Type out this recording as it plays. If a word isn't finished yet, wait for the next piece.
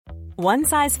One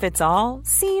size fits all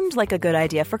seemed like a good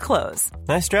idea for clothes.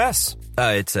 Nice dress.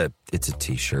 It's a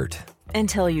t-shirt.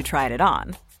 Until you tried it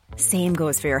on. Same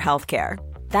goes for your healthcare.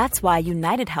 That's why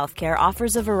United Healthcare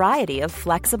offers a variety of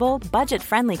flexible,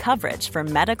 budget-friendly coverage for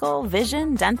medical,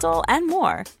 vision, dental, and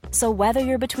more. So whether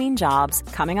you're between jobs,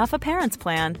 coming off a parent's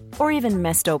plan, or even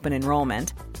missed open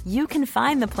enrollment, you can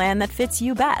find the plan that fits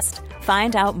you best.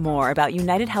 Find out more about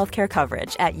United Healthcare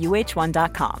coverage at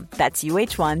uh1.com. That's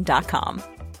uh1.com.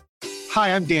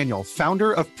 Hi, I'm Daniel,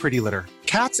 founder of Pretty Litter.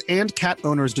 Cats and cat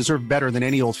owners deserve better than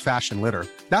any old-fashioned litter.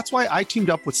 That's why I teamed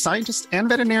up with scientists and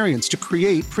veterinarians to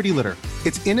create Pretty Litter.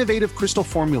 Its innovative crystal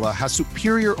formula has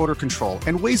superior odor control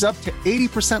and weighs up to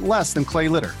 80% less than clay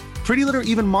litter. Pretty Litter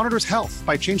even monitors health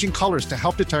by changing colors to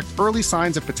help detect early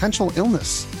signs of potential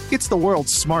illness. It's the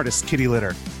world's smartest kitty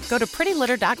litter. Go to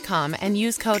prettylitter.com and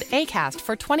use code ACAST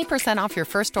for 20% off your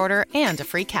first order and a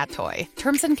free cat toy.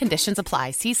 Terms and conditions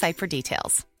apply. See site for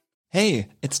details. Hey,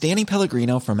 it's Danny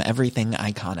Pellegrino from Everything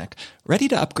Iconic. Ready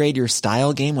to upgrade your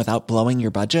style game without blowing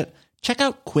your budget? Check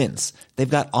out Quince. They've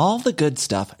got all the good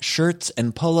stuff, shirts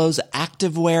and polos,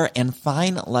 activewear, and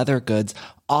fine leather goods,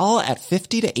 all at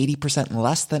 50 to 80%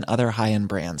 less than other high-end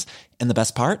brands. And the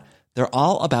best part? They're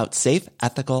all about safe,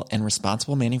 ethical, and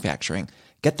responsible manufacturing.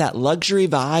 Get that luxury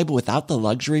vibe without the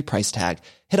luxury price tag.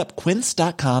 Hit up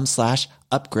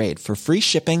quince.com/upgrade for free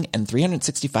shipping and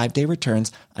 365-day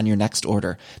returns on your next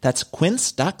order. That's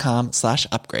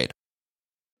quince.com/upgrade.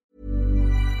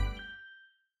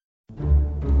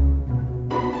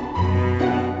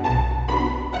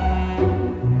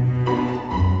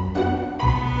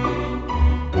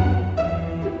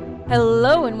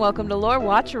 Hello and welcome to Lore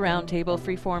Watch, a roundtable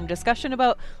freeform discussion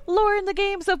about lore in the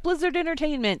games of Blizzard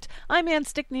Entertainment. I'm Ann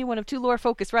Stickney, one of two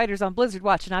lore-focused writers on Blizzard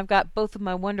Watch, and I've got both of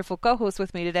my wonderful co-hosts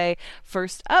with me today.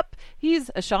 First up,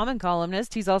 he's a shaman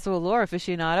columnist, he's also a lore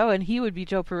aficionado, and he would be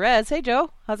Joe Perez. Hey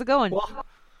Joe, how's it going? Well,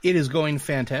 it is going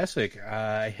fantastic.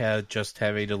 I just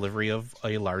have a delivery of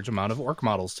a large amount of orc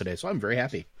models today, so I'm very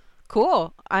happy.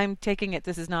 Cool. I'm taking it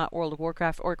this is not World of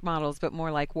Warcraft orc models, but more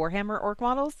like Warhammer orc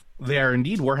models? They are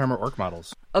indeed Warhammer orc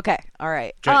models. Okay, all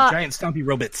right. Giant stompy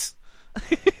robots.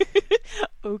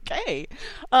 Okay.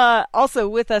 Also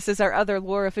with us is our other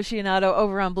lore aficionado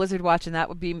over on Blizzard Watch, and that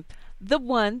would be the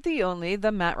one, the only,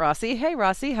 the Matt Rossi. Hey,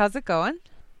 Rossi, how's it going?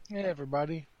 Hey,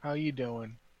 everybody. How you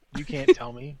doing? You can't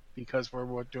tell me because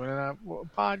we're doing a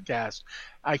podcast.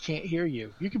 I can't hear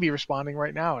you. You could be responding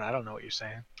right now, and I don't know what you're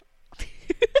saying.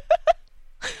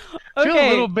 I feel a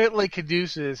little bit like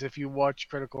Caduceus if you watch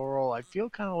Critical Role. I feel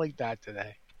kind of like that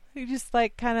today. You just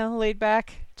like kind of laid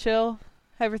back, chill,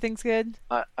 everything's good?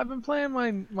 I've been playing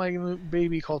my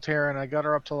baby Coltera, and I got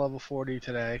her up to level 40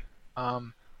 today.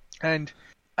 And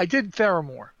I did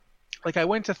Theramore. Like, I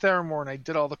went to Theramore, and I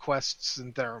did all the quests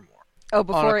in Theramore. Oh,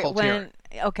 before it went...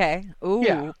 Okay. Ooh.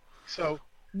 Yeah. So...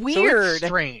 Weird. So it's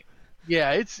strange.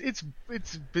 Yeah, it's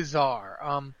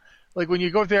bizarre. Like, when you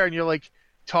go there and you're, like,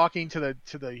 talking to the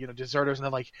deserters, and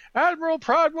they're like, Admiral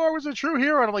Proudmoore was a true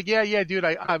hero, and I'm like, yeah, dude,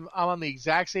 I'm on the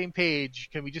exact same page.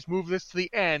 Can we just move this to the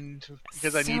end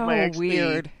because I need my XP?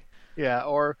 Weird. Yeah,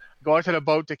 or go out to the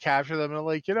boat to capture them, and they're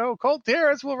like, Colt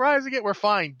Terrace will rise again. We're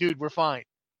fine, dude. We're fine.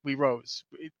 We rose.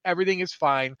 Everything is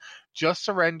fine. Just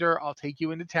surrender. I'll take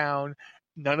you into town.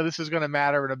 None of this is going to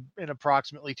matter in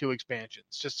approximately 2 expansions.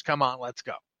 Just come on, let's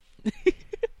go.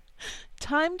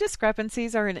 Time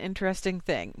discrepancies are an interesting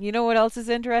thing. You know what else is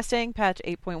interesting? Patch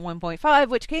 8.1.5,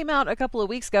 which came out a couple of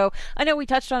weeks ago. I know we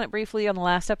touched on it briefly on the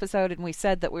last episode, and we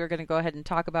said that we were going to go ahead and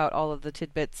talk about all of the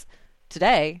tidbits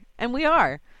today, and we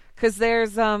are, because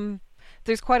there's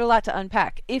quite a lot to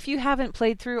unpack. If you haven't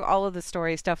played through all of the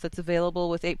story stuff that's available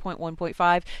with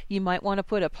 8.1.5, you might want to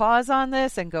put a pause on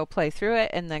this and go play through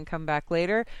it and then come back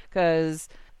later, because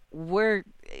we're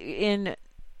in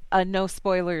a no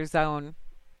spoiler zone.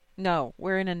 No,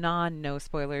 we're in a no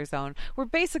spoiler zone. We're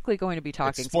basically going to be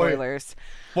talking spoilers.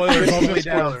 Spoilers all the way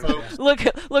down, folks. Look,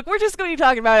 we're just going to be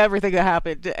talking about everything that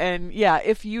happened. And yeah,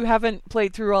 if you haven't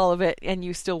played through all of it and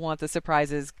you still want the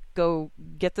surprises, go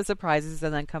get the surprises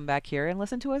and then come back here and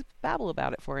listen to us babble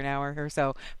about it for an hour or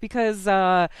so. Because,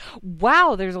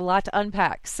 wow, there's a lot to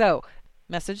unpack. So,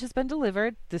 message has been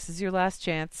delivered. This is your last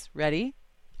chance. Ready?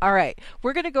 All right.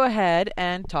 We're going to go ahead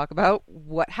and talk about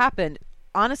what happened.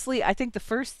 Honestly, I think the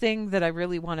first thing that I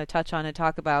really want to touch on and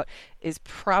talk about is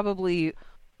probably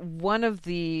one of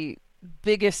the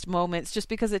biggest moments, just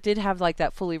because it did have like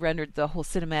that fully rendered, the whole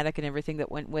cinematic and everything that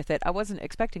went with it. I wasn't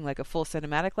expecting like a full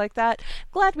cinematic like that.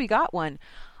 Glad we got one.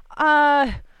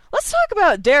 Let's talk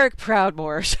about Derek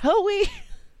Proudmoore, shall we?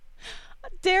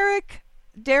 Derek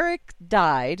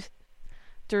died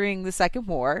during the Second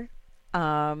War.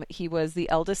 He was the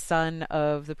eldest son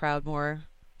of the Proudmoore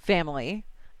family,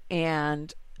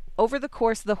 and over the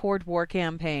course of the Horde War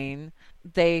campaign,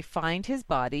 they find his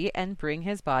body and bring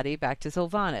his body back to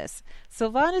Sylvanas.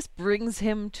 Sylvanas brings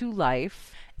him to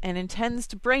life and intends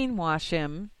to brainwash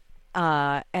him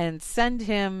and send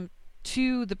him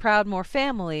to the Proudmoore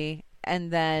family,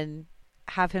 and then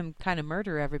have him kind of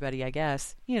murder everybody, I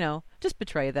guess. Just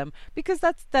betray them, because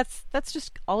that's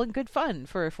just all in good fun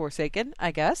for a Forsaken,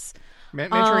 I guess.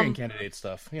 Manchurian candidate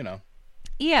stuff,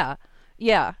 Yeah.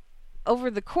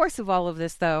 Over the course of all of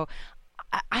this, though,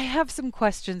 I have some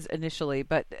questions initially,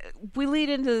 but we lead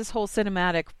into this whole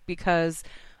cinematic because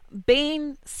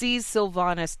Baine sees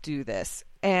Sylvanas do this,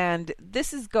 and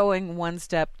this is going one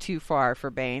step too far for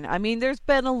Baine. I mean, there's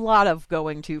been a lot of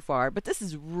going too far, but this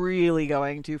is really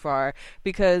going too far,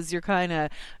 because you're kind of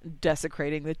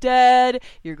desecrating the dead.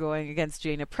 You're going against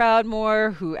Jaina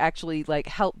Proudmoore, who actually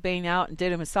helped Baine out and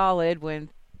did him a solid when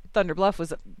Thunder Bluff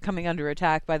was coming under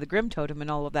attack by the Grim Totem and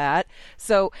all of that.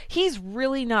 So he's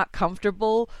really not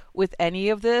comfortable with any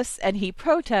of this, and he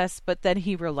protests, but then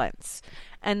he relents.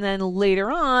 And then later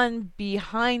on,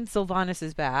 behind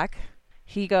Sylvanas' back,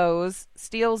 he goes,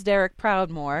 steals Derek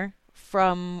Proudmoore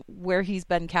from where he's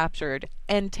been captured,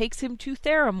 and takes him to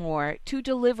Theramore to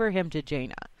deliver him to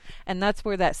Jaina. And that's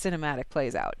where that cinematic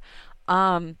plays out.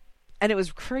 And it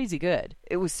was crazy good.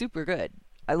 It was super good.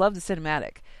 I love the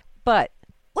cinematic. But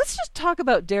let's just talk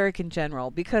about Derek in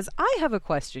general, because I have a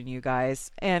question, you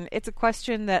guys. And it's a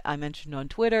question that I mentioned on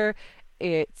Twitter.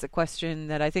 It's a question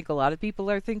that I think a lot of people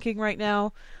are thinking right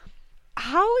now.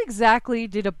 How exactly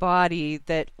did a body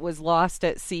that was lost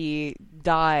at sea,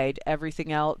 died,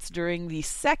 everything else, during the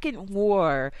Second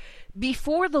War,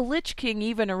 before the Lich King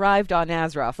even arrived on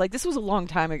Azeroth? This was a long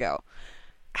time ago.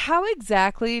 How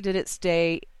exactly did it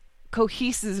stay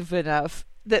cohesive enough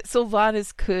that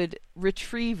Sylvanas could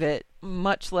retrieve it,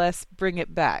 much less bring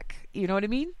it back? You know what I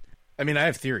mean? I mean, I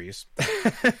have theories.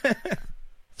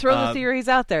 Throw the theories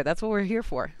out there. That's what we're here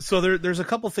for. So there's a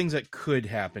couple things that could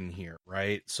happen here,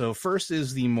 right? So first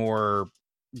is the more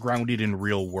grounded in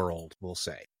real world, we'll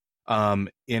say. And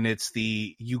it's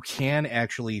you can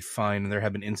actually find, and there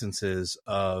have been instances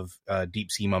of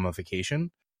deep sea mummification.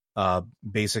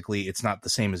 Basically, it's not the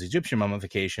same as Egyptian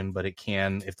mummification, but it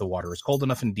can, if the water is cold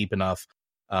enough and deep enough,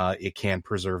 it can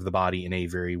preserve the body in a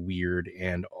very weird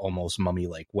and almost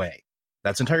mummy-like way.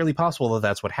 That's entirely possible that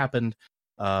that's what happened,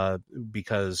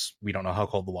 because we don't know how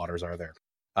cold the waters are there.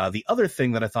 The other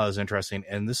thing that I thought was interesting,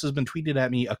 and this has been tweeted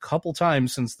at me a couple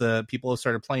times since the people have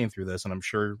started playing through this, and I'm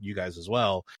sure you guys as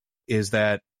well, is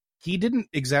that he didn't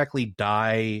exactly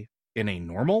die in a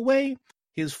normal way.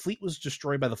 His fleet was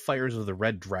destroyed by the fires of the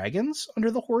Red Dragons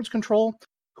under the Horde's control.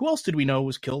 Who else did we know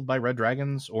was killed by Red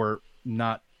Dragons, or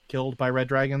not killed by Red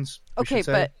Dragons? Okay,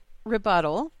 but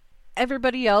rebuttal.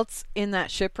 Everybody else in that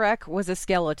shipwreck was a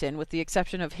skeleton, with the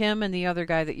exception of him and the other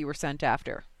guy that you were sent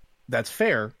after. That's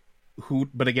fair.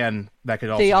 But again, that could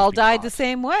also they all died plot. The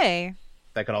same way.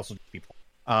 That could also be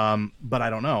plot. But I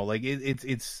don't know.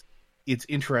 It's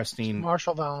interesting.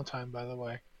 Marshall Valentine, by the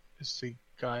way, is the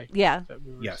guy. Yeah. That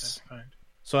we were yes. sent behind.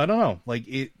 So I don't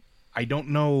know. I don't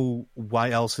know why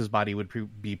else his body would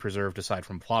be preserved aside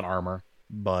from plot armor.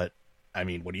 But I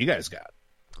mean, what do you guys got?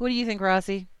 What do you think,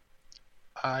 Rossi?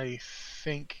 I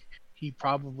think he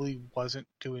probably wasn't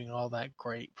doing all that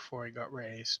great before he got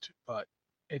raised, but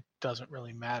it doesn't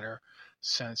really matter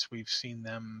since we've seen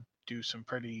them do some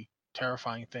pretty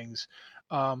terrifying things.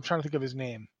 I'm trying to think of his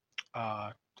name.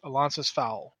 Alonsus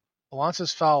Fowl.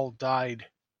 Alonsus Fowl died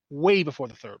way before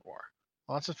the Third War.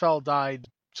 Alonsus Fowl died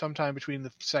sometime between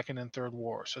the Second and Third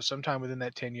War, so sometime within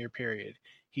that 10-year period.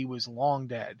 He was long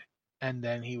dead, and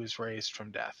then he was raised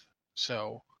from death.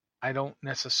 So I don't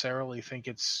necessarily think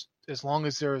it's, as long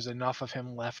as there is enough of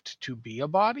him left to be a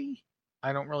body,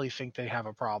 I don't really think they have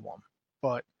a problem.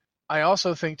 But I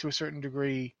also think, to a certain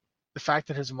degree, the fact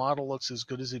that his model looks as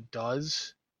good as it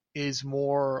does is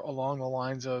more along the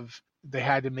lines of they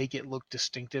had to make it look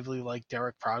distinctively like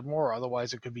Derek Proudmoore,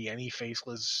 otherwise it could be any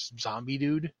faceless zombie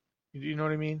dude. You know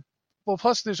what I mean? Well,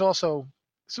 plus there's also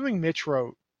something Mitch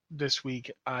wrote this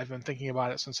week. I've been thinking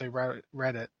about it since I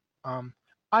read it.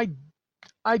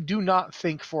 I do not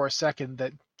think for a second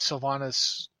that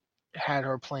Sylvanas had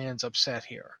her plans upset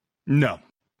here. No.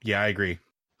 Yeah, I agree.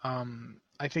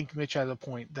 I think Mitch has a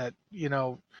point that,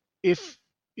 if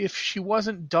she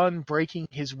wasn't done breaking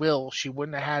his will, she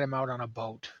wouldn't have had him out on a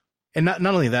boat. And not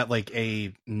only that,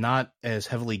 a not as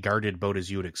heavily guarded boat as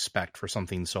you would expect for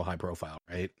something so high profile,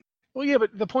 right? Well, yeah,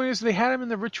 but the point is they had him in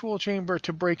the ritual chamber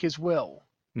to break his will.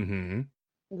 Mm-hmm.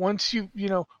 Once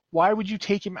why would you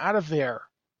take him out of there?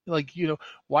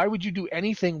 Why would you do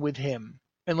anything with him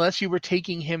unless you were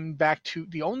taking him back to,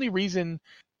 the only reason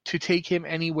to take him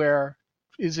anywhere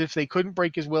is if they couldn't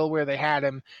break his will where they had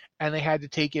him and they had to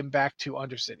take him back to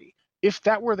Undercity. If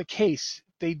that were the case,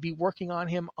 they'd be working on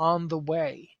him on the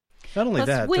way. Not only Plus,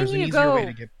 that, when there's an you easier go- way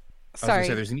to get. Sorry.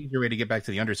 There's an easier way to get back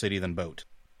to the Undercity than boat.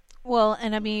 Well,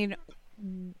 and I mean,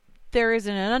 there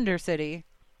isn't an Undercity.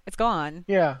 It's gone.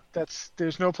 Yeah,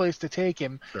 there's no place to take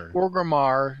him. Sure.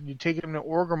 Orgrimmar, you take him to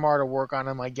Orgrimmar to work on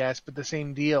him, I guess, but the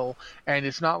same deal. And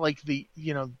it's not like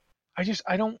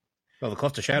I don't. Well, the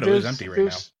Cleft of Shadow is empty right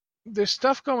now. There's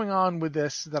stuff going on with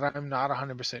this that I'm not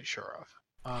 100% sure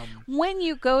of. When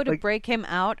you go to break him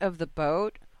out of the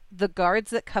boat, the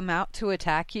guards that come out to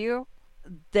attack you,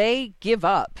 they give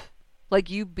up. Like,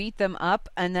 you beat them up,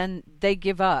 and then they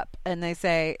give up, and they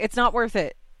say, it's not worth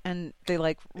it, and they,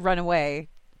 like, run away.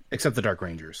 Except the Dark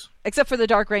Rangers. Except for the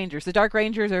Dark Rangers. The Dark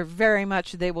Rangers are very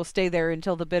much, they will stay there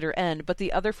until the bitter end, but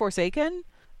the other Forsaken,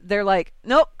 they're like,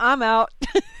 nope, I'm out.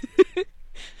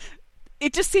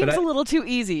 It just seems a little too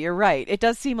easy. You're right. It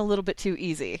does seem a little bit too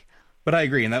easy. But I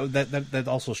agree, and that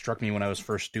also struck me when I was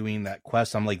first doing that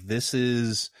quest. I'm like, this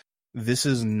is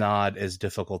not as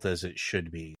difficult as it should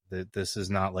be. This is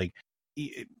not like,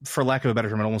 for lack of a better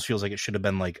term, it almost feels like it should have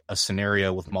been like a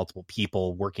scenario with multiple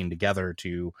people working together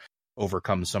to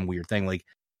overcome some weird thing. Like,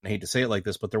 I hate to say it like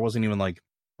this, but there wasn't even like,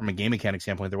 from a game mechanic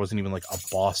standpoint, there wasn't even like a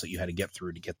boss that you had to get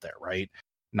through to get there, right?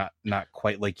 Not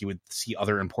quite like you would see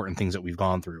other important things that we've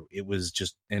gone through. It was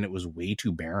just, and it was way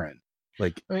too barren.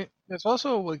 Like, I mean, there's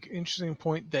also like interesting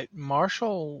point that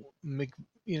Marshall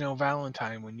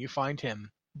Valentine, when you find him,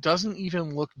 doesn't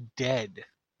even look dead.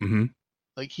 mm-hmm.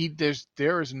 Like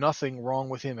there is nothing wrong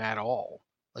with him at all.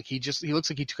 Like he looks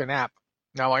like he took a nap.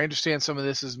 Now I understand some of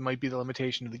this might be the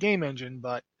limitation of the game engine,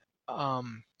 but I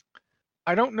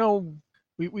don't know.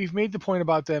 We've made the point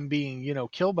about them being,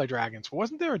 killed by dragons.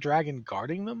 Wasn't there a dragon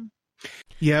guarding them?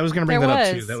 Yeah, I was going to bring There that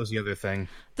up was. too. That was the other thing.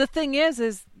 The thing is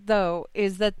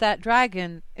that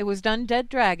dragon, it was done dead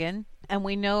dragon, and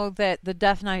we know that the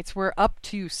Death Knights were up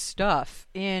to stuff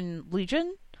in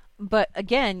Legion. But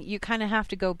again, you kind of have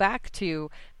to go back to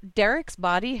Derek's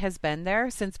body has been there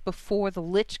since before the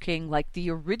Lich King, like the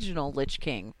original Lich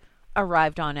King,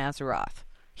 arrived on Azeroth.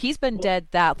 He's been dead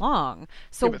that long.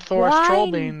 So yeah, but Thoris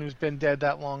Trollbane has been dead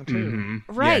that long too. Mm-hmm.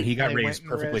 Right. Yeah, he got They raised went and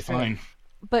perfectly raised him. fine.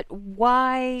 But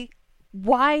why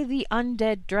the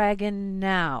undead dragon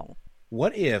now?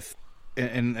 What if,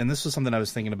 and this is something I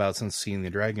was thinking about since seeing the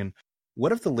dragon,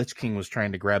 what if the Lich King was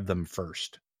trying to grab them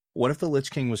first? What if the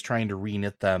Lich King was trying to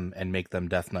reknit them and make them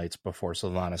Death Knights before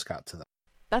Sylvanas got to them?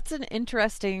 That's an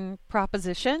interesting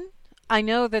proposition. I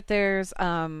know that there's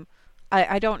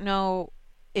I don't know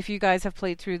if you guys have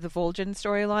played through the Vol'jin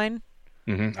storyline.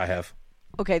 Mm-hmm, I have.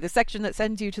 Okay, the section that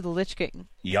sends you to the Lich King.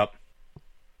 Yup.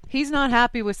 He's not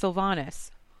happy with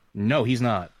Sylvanas. No, he's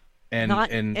not.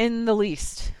 Not in the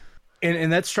least.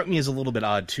 And that struck me as a little bit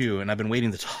odd too, and I've been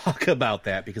waiting to talk about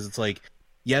that because it's like,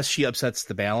 yes, she upsets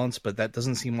the balance, but that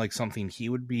doesn't seem like something he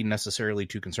would be necessarily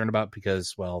too concerned about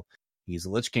because, well, he's the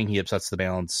Lich King, he upsets the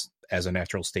balance as a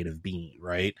natural state of being,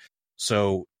 right?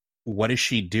 So what is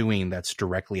she doing that's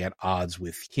directly at odds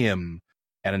with him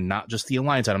and not just the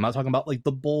Alliance side? I'm not talking about like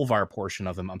the Bolvar portion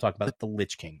of him. I'm talking about the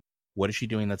Lich King. What is she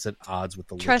doing that's at odds with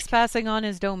the Lich King? Trespassing on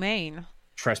his domain.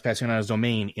 Trespassing on his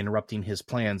domain, interrupting his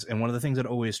plans. And one of the things that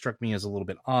always struck me as a little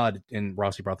bit odd, and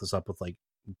Rossi brought this up with like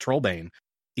Trollbane,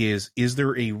 is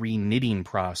there a reknitting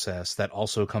process that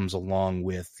also comes along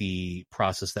with the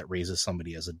process that raises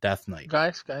somebody as a Death Knight?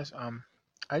 Guys,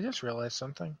 I just realized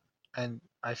something, and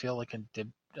I feel like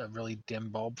a really dim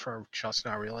bulb for just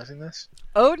not realizing this.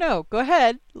 Oh no, go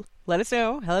ahead. Let us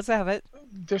know. Let's have it.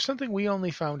 There's something we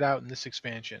only found out in this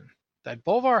expansion that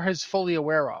Bolvar is fully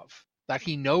aware of, that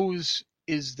he knows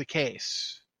is the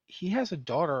case. He has a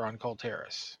daughter on Kul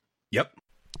Tiras. Yep.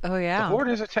 Oh yeah.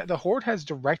 The Horde has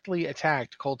directly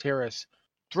attacked Kul Tiras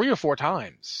 3 or 4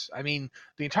 times. I mean,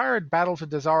 the entire battle to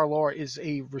Dazar Lore is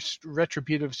a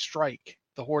retributive strike.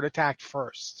 The Horde attacked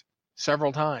first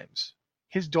several times.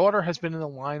 His daughter has been in the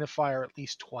line of fire at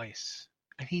least twice,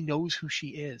 and he knows who she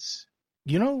is.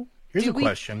 You know, here's Do a we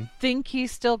question. think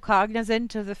he's still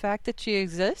cognizant of the fact that she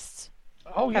exists?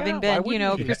 Oh yeah, Having why been,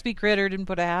 wouldn't he? crispy crittered and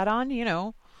put a hat on, He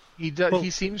does. Well- He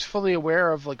seems fully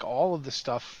aware of like all of the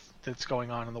stuff that's going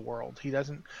on in the world. He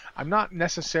doesn't. I'm not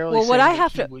necessarily. Well, what saying I that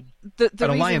have he to would, the An reason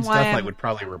Alliance why Death I'm- Knight would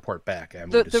probably report back. I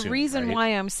the would assume, reason right? why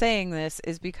I'm saying this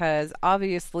is because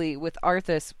obviously with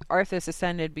Arthas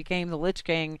ascended, became the Lich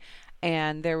King,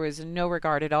 and there was no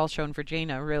regard at all shown for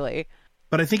Jaina, really.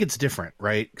 But I think it's different,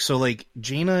 right? So, like,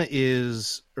 Jaina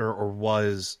is or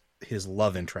was his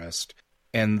love interest,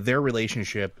 and their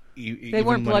relationship. They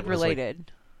weren't blood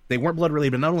related. They weren't blood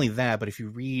related, but not only that, but if you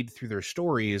read through their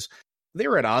stories, they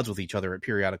were at odds with each other at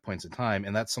periodic points in time.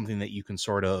 And that's something that you can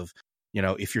sort of,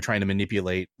 if you're trying to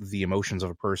manipulate the emotions of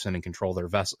a person and control their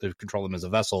vessel, control them as a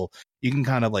vessel, you can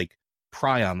kind of like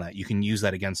pry on that. You can use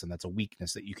that against them. That's a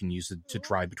weakness that you can use to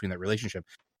drive between that relationship.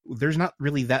 There's not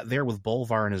really that there with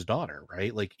Bolvar and his daughter,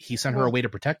 right? Like he sent her away to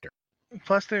protect her.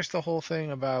 Plus, there's the whole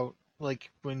thing about like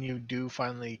when you do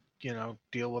finally,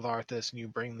 deal with Arthas and you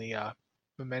bring the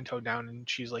memento down, and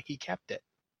she's like, he kept it.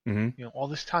 Mm-hmm. All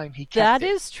this time he kept That it.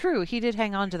 is true. He did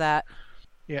hang on to that.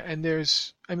 Yeah, and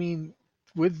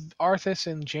with Arthas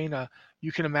and Jaina,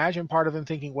 you can imagine part of him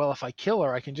thinking, well, if I kill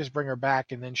her, I can just bring her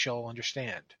back, and then she'll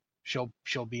understand. She'll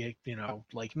be,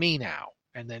 like me now,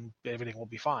 and then everything will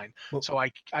be fine. Well, so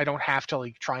I don't have to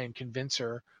like try and convince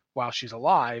her while she's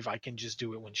alive. I can just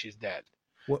do it when she's dead.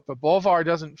 But Bolvar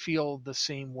doesn't feel the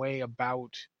same way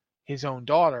about his own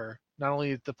daughter. Not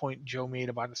only at the point Joe made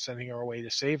about sending her away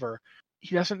to save her,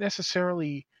 he doesn't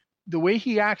necessarily, the way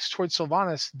he acts towards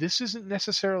Sylvanas, this isn't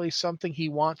necessarily something he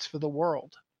wants for the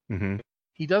world. Mm-hmm.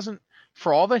 He doesn't,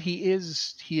 for all that he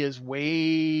is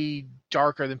way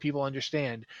darker than people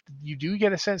understand. You do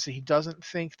get a sense that he doesn't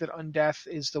think that undeath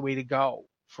is the way to go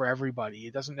for everybody.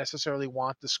 He doesn't necessarily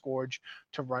want the scourge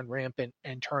to run rampant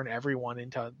and turn everyone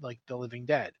into like the living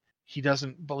dead. He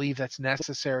doesn't believe that's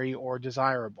necessary or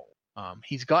desirable.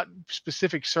 He's got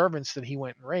specific servants that he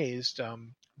went and raised,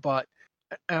 but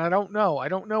I don't know. I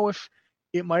don't know if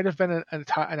it might have been an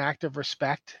act of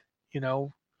respect.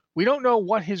 We don't know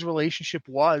what his relationship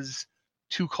was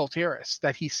to Kultiris,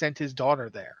 that he sent his daughter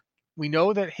there. We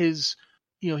know that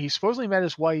he supposedly met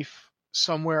his wife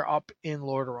somewhere up in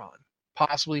Lordaeron,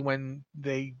 possibly when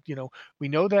they, we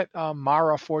know that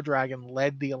Mara Fordragon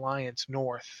led the alliance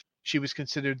north. She was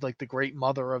considered like the great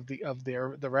mother of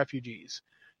the refugees.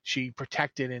 She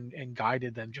protected and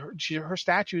guided them. Her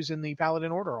statue's in the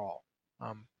Paladin Order Hall.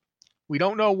 We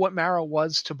don't know what Mara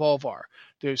was to Bolvar.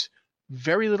 There's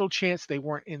very little chance they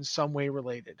weren't in some way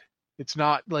related. It's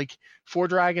not like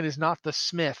Fordragon is not the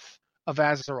smith of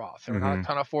Azeroth. There are not a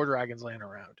ton of Fordragons laying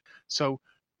around. So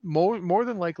more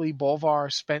than likely,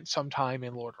 Bolvar spent some time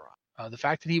in Lordaeron. The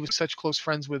fact that he was such close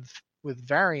friends with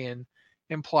Varian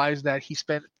implies that he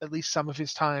spent at least some of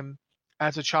his time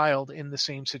as a child in the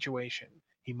same situation.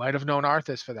 He might have known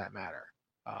Arthas for that matter.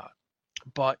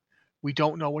 But we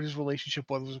don't know what his relationship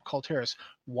was with Kultiris.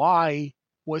 Why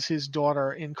was his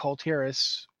daughter in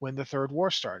Kultiris when the Third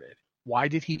War started? Why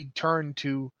did he turn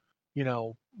to,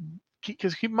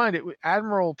 because keep in mind,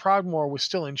 Admiral Progmore was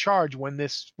still in charge when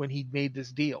he made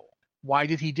this deal. Why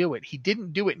did he do it? He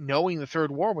didn't do it knowing the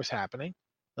Third War was happening.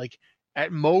 Like,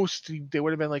 at most, there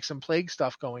would have been like some plague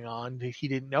stuff going on that he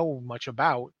didn't know much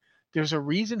about. There's a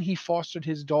reason he fostered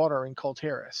his daughter in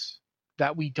Kultiris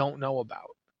that we don't know about.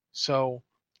 So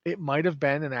it might have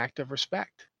been an act of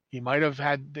respect. He might have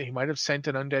sent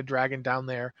an undead dragon down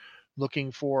there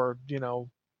looking for,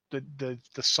 the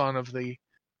son of the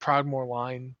Proudmoore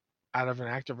line out of an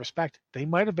act of respect. They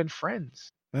might have been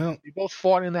friends. Well, they both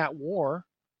fought in that war.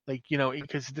 Like,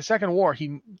 because the Second War,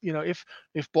 if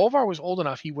Bolvar was old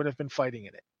enough, he would have been fighting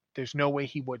in it. There's no way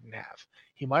he wouldn't have.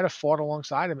 He might have fought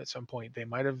alongside him at some point. They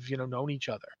might have, known each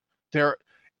other.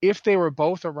 If they were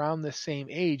both around the same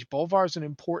age, Bolvar's an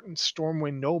important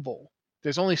Stormwind noble.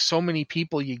 There's only so many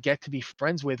people you get to be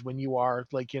friends with when you are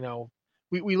like,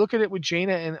 we look at it with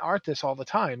Jaina and Arthas all the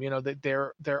time, that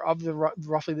they're of the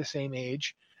roughly the same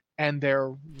age and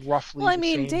they're roughly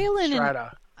the same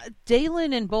strata.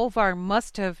 Dalen and Bolvar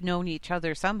must have known each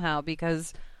other somehow,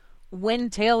 because when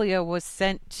Talia was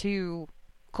sent to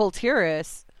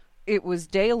Kultiris, it was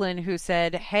Dalen who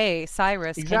said, "Hey,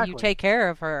 Cyrus, Can you take care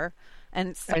of her?"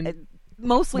 And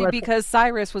mostly because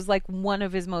Cyrus was like one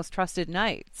of his most trusted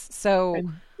knights. So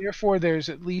and therefore there's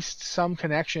at least some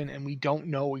connection, and we don't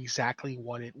know exactly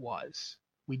what it was.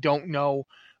 We don't know,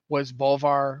 was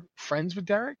Bolvar friends with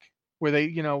Derek? Were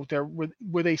they,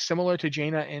 were they similar to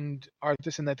Jaina and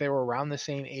Arthas in that they were around the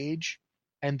same age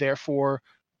and therefore,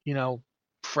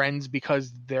 friends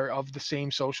because they're of the same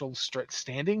social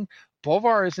standing?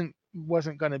 Bolvar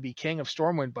wasn't going to be king of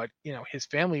Stormwind, but, his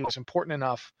family was important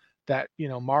enough that,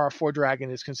 Mara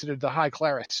Fordragon is considered the high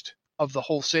clerist of the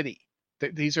whole city.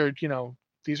 These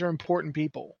are important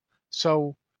people.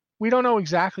 So we don't know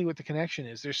exactly what the connection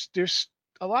is. There's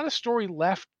a lot of story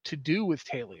left to do with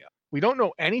Talia. We don't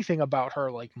know anything about her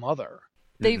like mother.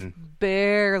 They've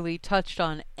barely touched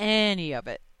on any of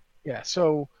it. Yeah,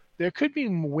 so there could be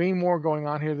way more going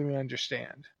on here than we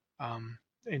understand.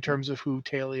 In terms of who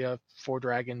Talia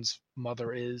Fordragon's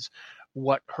mother is,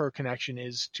 what her connection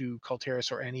is to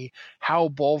Kultiris or any, how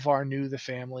Bolvar knew the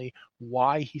family,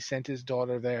 why he sent his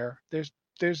daughter there. There's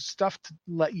there's stuff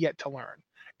yet to learn,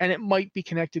 and it might be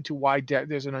connected to why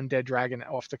there's an undead dragon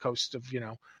off the coast of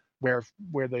where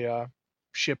the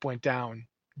ship went down,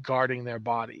 guarding their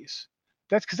bodies.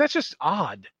 That's because that's just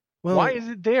odd. Well, why is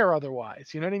it there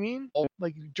otherwise? You know what I mean?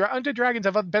 Like undead dragons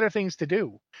have better things to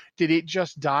do. Did it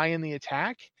just die in the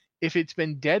attack? If it's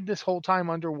been dead this whole time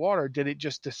underwater, did it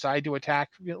just decide to attack?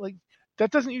 Like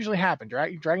that doesn't usually happen.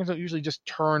 Dragons don't usually just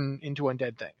turn into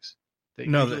undead things.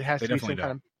 Usually has to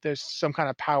be there's some kind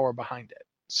of power behind it.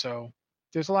 So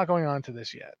there's a lot going on to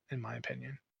this yet, in my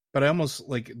opinion. But I almost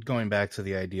like going back to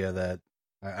the idea that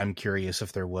I'm curious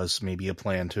if there was maybe a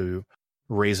plan to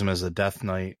raise him as a Death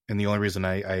Knight. And the only reason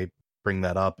I bring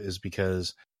that up is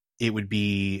because it would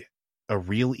be a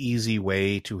real easy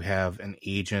way to have an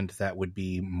agent that would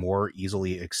be more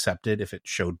easily accepted if it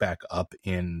showed back up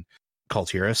in Kul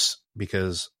Tiras.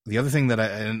 Because the other thing that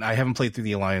I haven't played through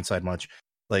the Alliance side much,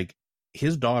 like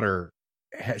his daughter,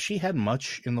 has she had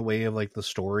much in the way of like the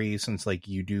story since like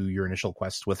you do your initial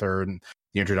quest with her and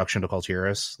the introduction to Kul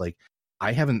Tiras? Like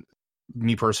I haven't,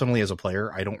 me personally as a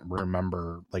player, I don't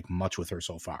remember like much with her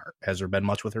so far. Has there been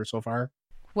much with her so far?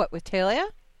 What, with Talia?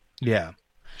 Yeah.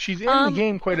 She's in the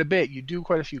game quite a bit. You do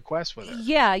quite a few quests with her.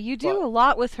 Yeah, you do a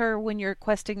lot with her when you're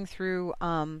questing through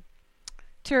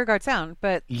Tiragard Sound,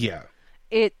 but yeah.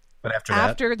 But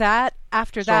after that,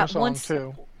 once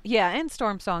too. Yeah, and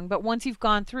Storm Song. But once you've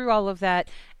gone through all of that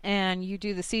and you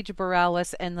do the Siege of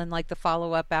Borealis and then like the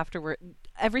follow up afterward,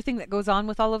 everything that goes on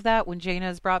with all of that, when Jaina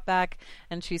is brought back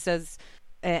and she says,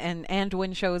 and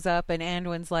Anduin shows up and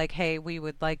Anduin's like, hey, we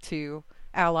would like to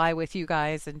ally with you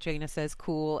guys, and Jaina says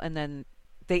cool, and then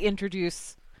they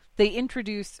introduce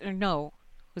or no,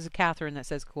 was it Catherine that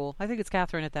says cool? I think it's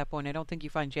Catherine at that point. I don't think you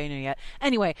find Jaina yet.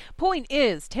 Anyway, point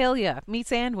is, Talia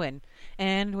meets Anduin.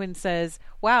 Anduin says,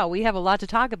 wow, we have a lot to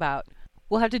talk about.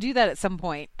 We'll have to do that at some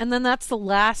point. And then that's the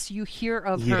last you hear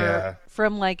of her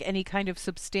from like any kind of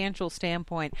substantial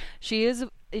standpoint. She is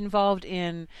involved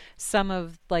in some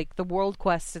of like the world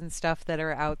quests and stuff that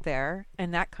are out there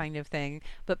and that kind of thing.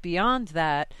 But beyond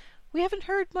that, we haven't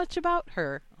heard much about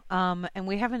her. And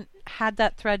we haven't had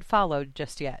that thread followed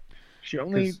just yet.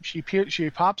 She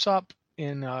pops up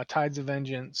in Tides of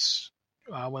Vengeance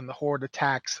when the Horde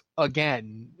attacks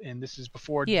again, and this is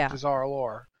before Dazar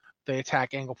Lore. They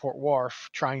attack Angleport Wharf,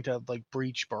 trying to like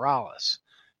breach Borealis.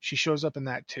 She shows up in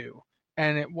that too,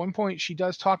 and at one point she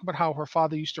does talk about how her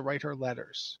father used to write her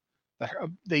letters.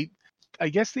 I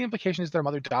guess the implication is their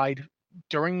mother died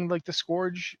during like the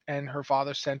Scourge, and her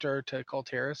father sent her to Kul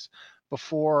Tiras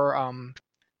before.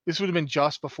 This would have been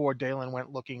just before Dalen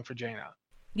went looking for Jaina.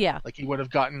 Yeah. Like they would have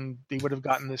gotten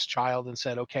this child and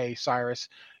said, okay, Cyrus,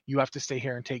 you have to stay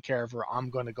here and take care of her.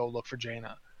 I'm going to go look for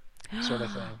Jaina, sort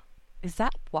of thing. Is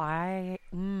that why?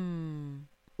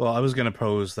 Well, I was going to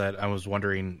pose that I was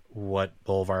wondering what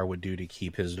Bolvar would do to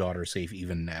keep his daughter safe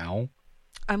even now.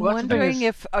 I'm wondering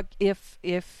if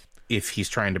he's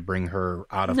trying to bring her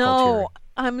out of No,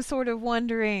 I'm sort of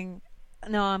wondering.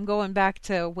 No, I'm going back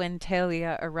to when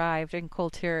Talia arrived in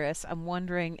Kul Tiras. I'm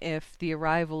wondering if the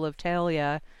arrival of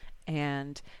Talia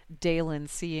and Dalen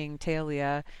seeing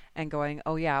Talia and going,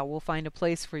 oh yeah, we'll find a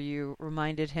place for you,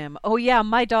 reminded him, oh yeah,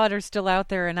 my daughter's still out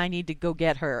there and I need to go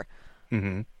get her.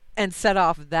 Mm-hmm. And set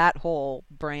off that whole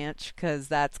branch, because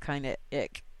that's kind of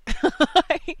ick.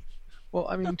 Well,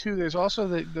 I mean, too, there's also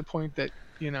the point that,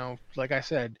 like I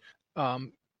said,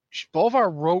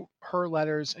 Bolvar wrote her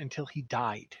letters until he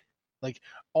died. Like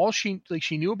all she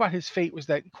knew about his fate was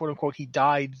that, quote unquote, he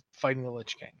died fighting the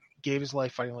Lich King. He gave his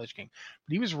life fighting the Lich King.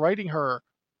 But he was writing her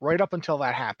right up until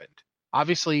that happened.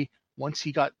 Obviously, once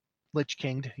he got Lich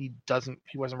Kinged, he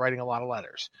wasn't writing a lot of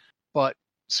letters. But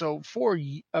so for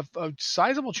a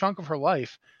sizable chunk of her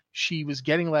life, she was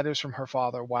getting letters from her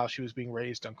father while she was being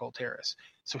raised on Kul Tiras.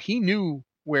 So he knew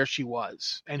where she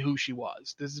was and who she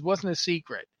was. This wasn't a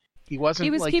secret. He was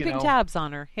keeping tabs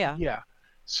on her. Yeah. Yeah.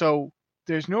 So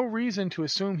there's no reason to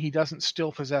assume he doesn't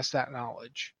still possess that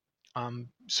knowledge.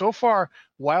 So far,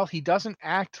 while he doesn't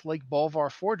act like Bolvar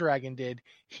Fordragon did,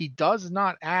 he does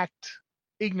not act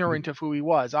ignorant of who he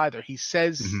was either. He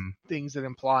says things that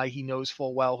imply he knows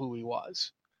full well who he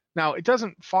was. Now, it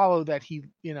doesn't follow that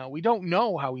we don't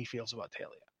know how he feels about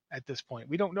Talia at this point.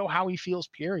 We don't know how he feels,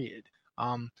 period.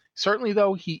 Certainly,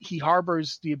 though, he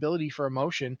harbors the ability for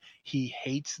emotion. He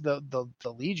hates the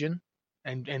Legion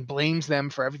and blames them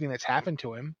for everything that's happened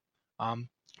to him.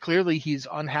 Clearly, he's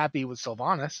unhappy with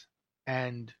Sylvanas,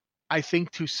 and I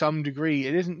think to some degree,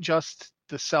 it isn't just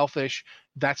the selfish,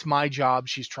 that's my job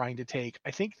she's trying to take.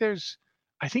 I think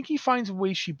he finds a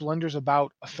way she blunders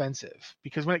about offensive,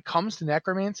 because when it comes to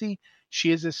necromancy,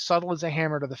 she is as subtle as a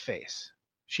hammer to the face.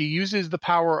 She uses the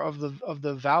power of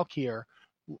the Valkyr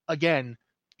again,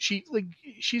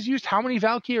 she's used how many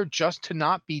Valkyr just to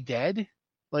not be dead?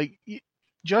 Like,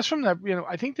 just from that,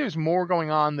 I think there's more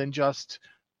going on than just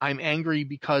I'm angry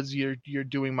because you're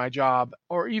doing my job,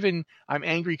 or even I'm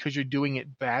angry because you're doing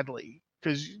it badly.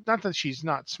 Because not that she's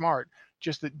not smart,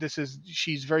 just that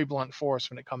she's very blunt force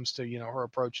when it comes to her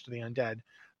approach to the undead.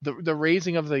 The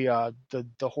raising of the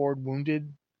horde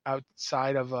wounded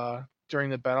outside of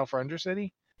during the battle for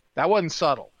Undercity, that wasn't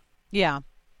subtle. Yeah.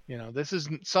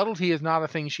 Subtlety is not a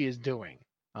thing she is doing.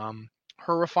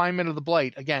 Her refinement of the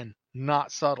blight, again,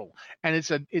 not subtle. And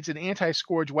it's an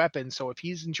anti-scourge weapon, so if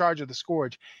he's in charge of the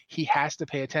scourge, he has to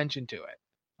pay attention to it.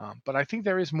 But I think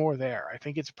there is more there. I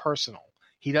think it's personal.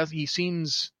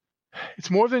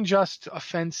 It's more than just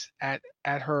offense at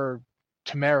her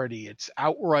temerity. It's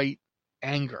outright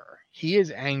anger. He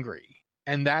is angry,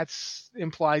 and that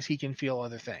implies he can feel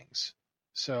other things.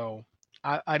 So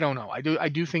I don't know. I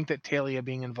do think that Talia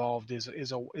being involved is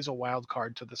a wild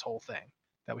card to this whole thing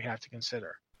that we have to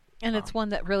consider. And it's one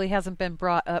that really hasn't been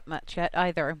brought up much yet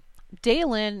either.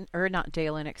 Derek,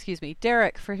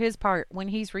 for his part, when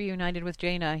he's reunited with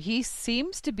Jaina, he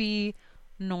seems to be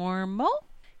normal.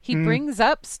 He brings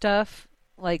up stuff,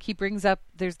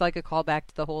 there's like a callback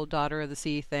to the whole Daughter of the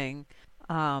Sea thing.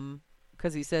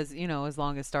 Because he says, as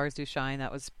long as stars do shine,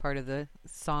 that was part of the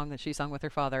song that she sang with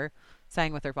her father.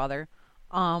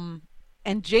 And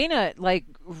Jaina,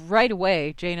 right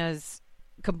away, Jaina's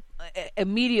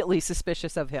immediately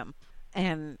suspicious of him,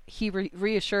 and he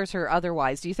reassures her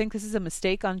otherwise. Do you think this is a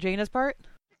mistake on Jaina's part?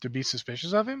 To be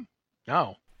suspicious of him?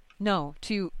 No,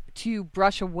 to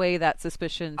brush away that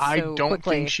suspicion so I don't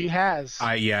quickly. think she has.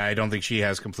 I don't think she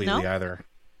has completely either.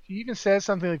 She even says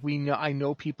something like, I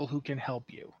know people who can help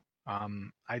you.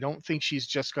 I don't think she's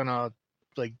just gonna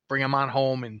bring him on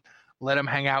home and let him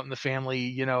hang out in the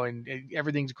family, and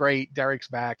everything's great. Derek's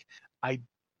back. I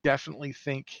definitely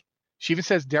think she even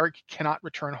says Derek cannot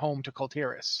return home to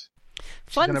Kultiris.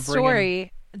 Fun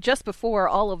story. Just before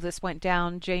all of this went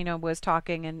down, Jaina was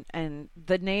talking, and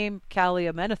the name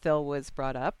Kalia Menethil was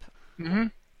brought up. Mm-hmm.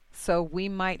 So we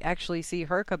might actually see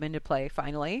her come into play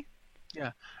finally.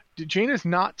 Yeah, Jaina's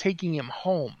not taking him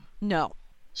home. No.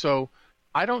 So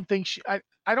I don't think she.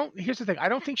 I don't. Here's the thing. I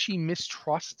don't think she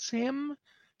mistrusts him.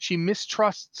 She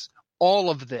mistrusts all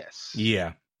of this.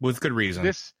 Yeah, with good reason.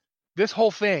 This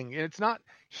whole thing. It's not.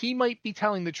 He might be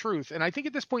telling the truth, and I think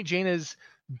at this point Jaina's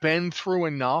been through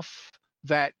enough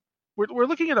that we're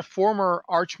looking at a former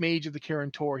Archmage of the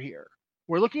Kirin Tor here.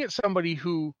 We're looking at somebody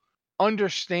who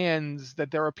understands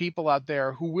that there are people out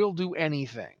there who will do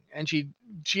anything, and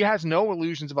she has no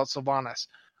illusions about Sylvanas.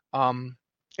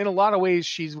 In a lot of ways,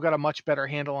 she's got a much better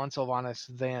handle on Sylvanas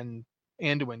than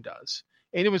Anduin does.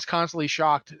 Anduin's constantly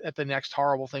shocked at the next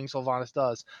horrible thing Sylvanas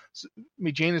does. So,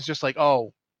 Jaina's just like,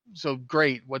 oh, so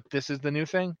great. What, this is the new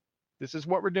thing? This is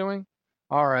what we're doing?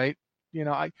 All right.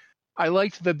 I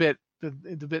liked the bit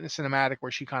in the cinematic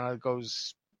where she kind of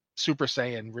goes Super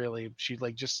Saiyan, really. She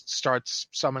just starts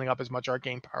summoning up as much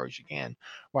arcane power as she can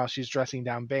while she's dressing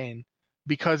down Baine.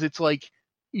 Because it's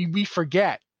we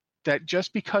forget that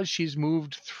just because she's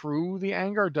moved through the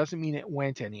anger doesn't mean it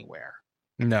went anywhere.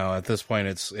 No, at this point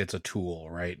it's a tool,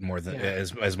 right? More than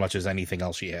as much as anything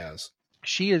else she has.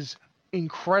 She is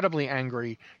incredibly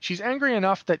angry. She's angry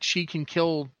enough that she can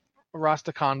kill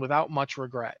Rastakhan without much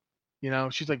regret.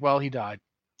 She's like, well, he died.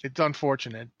 It's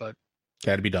unfortunate, but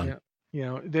got to be done.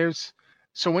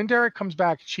 So when Derek comes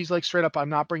back, she's like straight up, I'm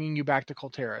not bringing you back to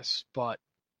Kultiris, but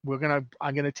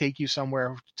I'm gonna take you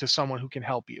somewhere to someone who can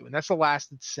help you. And that's the last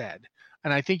that's said.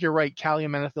 And I think you're right. Kalia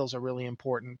Menethil is a really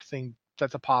important thing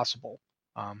that's a possible.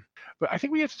 But I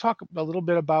think we have to talk a little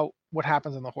bit about what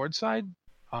happens on the Horde side.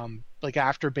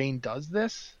 After Baine does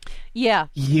this. Yeah.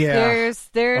 There's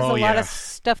a lot of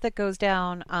stuff that goes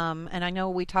down. And I know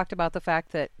we talked about the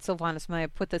fact that Sylvanas might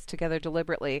have put this together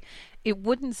deliberately. It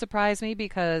wouldn't surprise me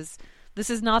because this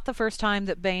is not the first time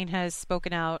that Baine has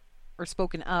spoken out or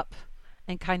spoken up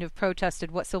and kind of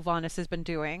protested what Sylvanas has been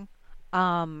doing.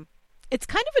 It's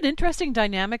kind of an interesting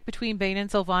dynamic between Baine and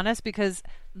Sylvanas because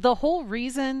the whole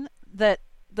reason that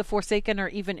the Forsaken are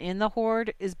even in the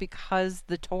Horde is because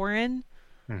the Tauren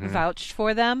vouched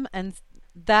for them, and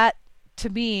that to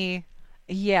me,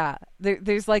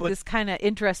 there's this kind of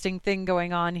interesting thing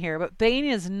going on here. But Baine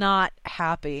is not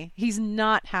happy. He's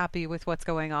not happy with what's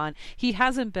going on. He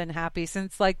hasn't been happy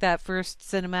since that first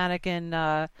cinematic in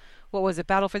what was it,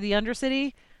 Battle for the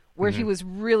Undercity, where he was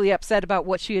really upset about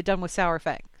what she had done with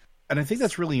Sourfang. And I think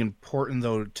that's really important,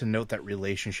 though, to note that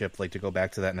relationship, to go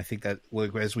back to that. And I think that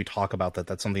as we talk about that,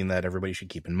 that's something that everybody should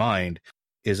keep in mind,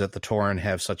 is that the Tauren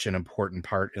have such an important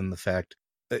part in the fact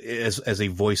as a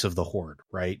voice of the Horde,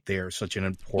 right? They are such an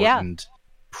important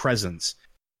presence.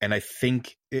 And I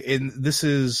think, and this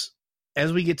is,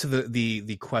 as we get to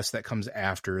the quest that comes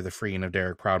after the freeing of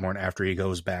Derek Proudmoore, after he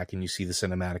goes back and you see the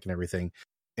cinematic and everything,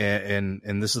 and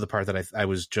this is the part that I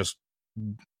was just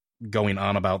going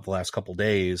on about the last couple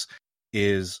days,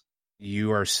 is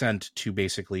you are sent to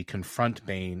basically confront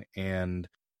Baine and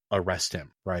arrest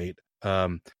him, right?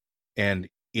 And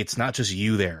it's not just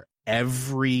you there.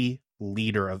 Every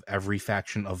leader of every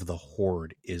faction of the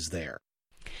Horde is there.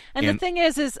 And the thing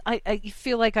is I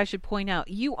feel like I should point out,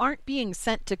 you aren't being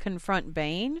sent to confront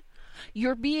Baine.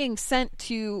 You're being sent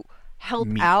to help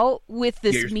out with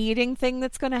this meeting thing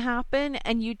that's going to happen,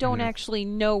 and you don't actually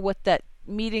know what that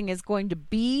meeting is going to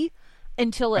be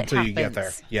until happens. You get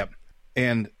there. Yep.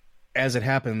 And as it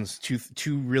happens,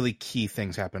 two really key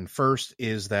things happen. First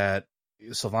is that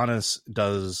Sylvanas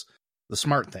does the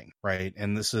smart thing, right?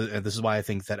 And this is why I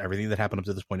think that everything that happened up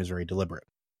to this point is very deliberate.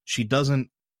 She doesn't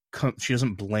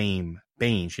blame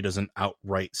Baine. She doesn't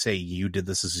outright say, you did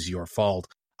this is your fault.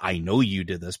 I know you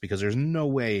did this, because there's no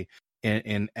way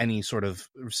in any sort of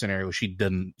scenario she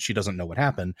doesn't know what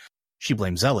happened. She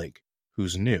blames Zelig,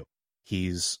 who's new.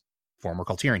 He's former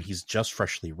Culturian. He's just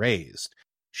freshly raised.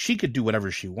 She could do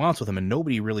whatever she wants with him, and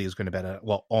nobody really is going to bat an,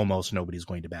 well, almost nobody's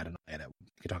going to bat an eye at it.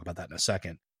 We can talk about that in a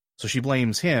second. So she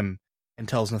blames him and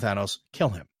tells Nathanos, kill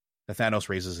him. Nathanos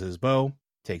raises his bow,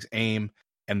 takes aim,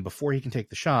 and before he can take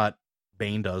the shot,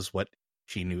 Baine does what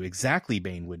she knew exactly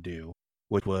Baine would do,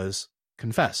 which was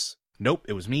confess. Nope,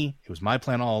 it was me. It was my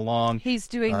plan all along. He's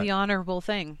doing the honorable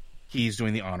thing. He's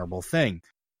doing the honorable thing,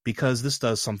 because this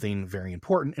does something very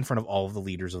important in front of all of the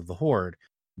leaders of the Horde.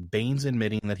 Baine's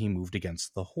admitting that he moved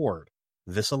against the Horde.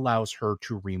 This allows her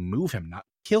to remove him, not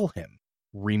kill him,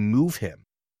 remove him.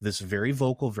 This very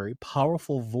vocal, very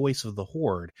powerful voice of the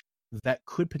Horde that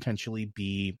could potentially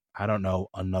be, I don't know,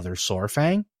 another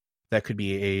Sorfang. That could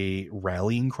be a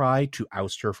rallying cry to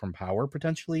oust her from power,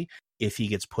 potentially, if he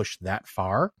gets pushed that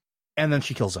far. And then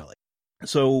she kills Zelig.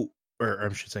 So, or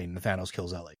I should say, Nathanos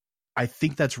kills Zelig. I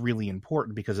think that's really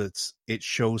important because it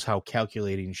shows how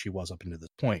calculating she was up until this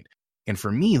point. And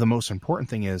for me, the most important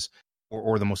thing is,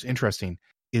 or the most interesting,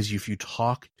 is if you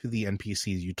talk to the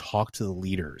NPCs, you talk to the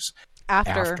leaders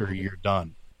after you're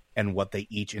done, and what they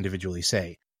each individually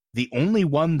say. The only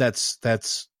one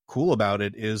that's cool about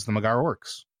it is the Magar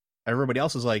Orcs. Everybody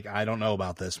else is like, I don't know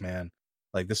about this, man.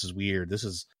 Like, this is weird. This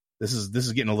is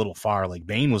getting a little far. Like,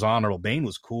 Baine was honorable. Baine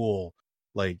was cool.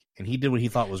 Like, and he did what he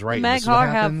thought was right.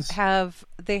 Magar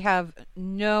have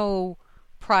no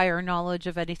prior knowledge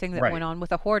of anything that went on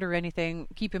with the Horde or anything.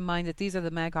 Keep in mind that these are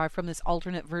the Magar from this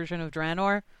alternate version of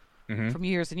Draenor from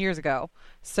years and years ago.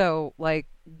 So, like,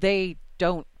 they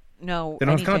don't know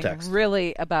anything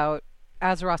really about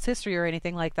Azeroth's history or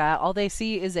anything like that. All they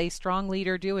see is a strong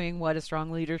leader doing what a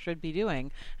strong leader should be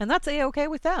doing, and that's A-okay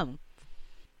with them.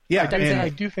 Yeah, I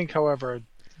do think, however,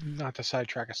 not to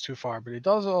sidetrack us too far, but it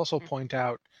does also point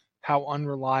out how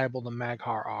unreliable the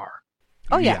Magar are.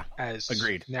 Oh yeah,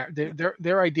 agreed.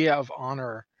 Their idea of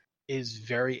honor is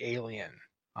very alien,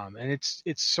 and it's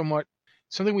somewhat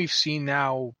something we've seen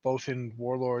now both in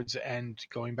Warlords and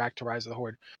going back to Rise of the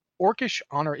Horde. Orcish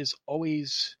honor is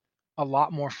always a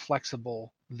lot more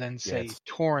flexible than, say,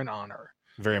 Tauren honor.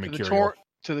 Very mercurial.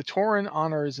 So the Tauren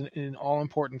honor is an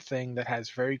all-important thing that has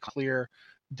very clear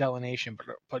delineation,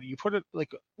 but you put it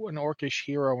like an Orcish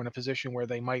hero in a position where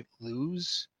they might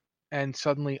lose, and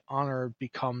suddenly honor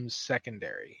becomes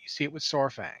secondary. You see it with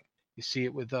Sorfang. You see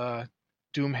it with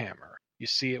Doomhammer. You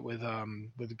see it with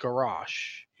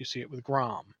Garrosh. You see it with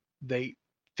Grom. They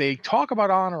talk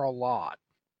about honor a lot,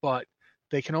 but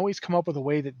they can always come up with a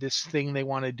way that this thing they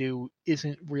want to do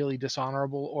isn't really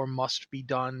dishonorable or must be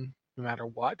done no matter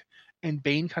what. And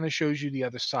Baine kind of shows you the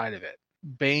other side of it.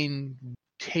 Baine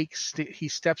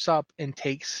steps up and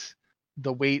takes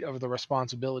the weight of the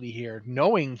responsibility here,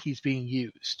 knowing he's being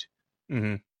used.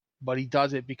 Mm-hmm. But he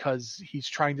does it because he's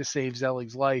trying to save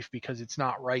Zelig's life, because it's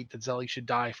not right that Zelig should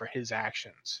die for his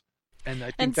actions.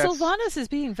 And Sylvanas is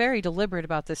being very deliberate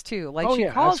about this too. Like, she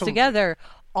calls together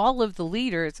all of the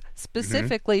leaders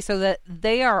specifically so that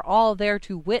they are all there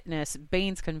to witness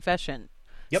Baine's confession.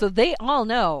 Yep. So they all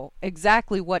know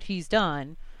exactly what he's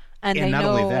done, and they not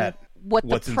know only that,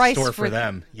 what's the price in store for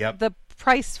them. Yep. The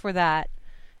price for that,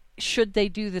 should they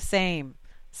do the same.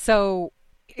 So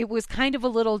it was kind of a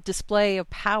little display of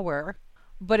power,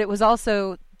 but it was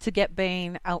also to get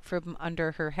Baine out from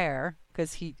under her hair,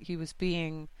 because he was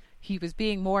being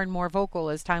more and more vocal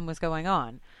as time was going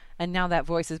on. And now that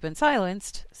voice has been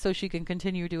silenced, so she can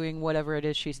continue doing whatever it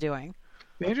is she's doing.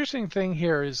 The interesting thing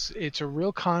here is it's a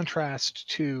real contrast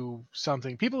to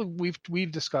something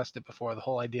we've discussed it before, the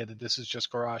whole idea that this is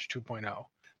just Garrosh 2.0.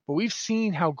 but we've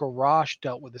seen how Garrosh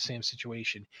dealt with the same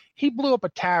situation. He blew up a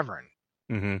tavern.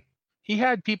 Mm-hmm. He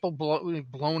had people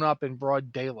blown up in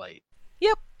broad daylight.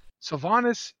 Yep.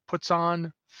 Sylvanas puts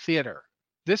on theater.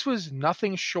 This was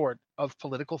nothing short of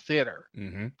political theater.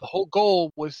 Mm-hmm. The whole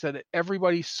goal was that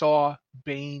everybody saw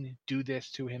Baine do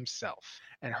this to himself,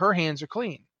 and her hands are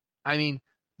clean. I mean,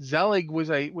 Zelig was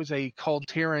a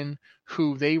Kultiran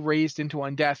who they raised into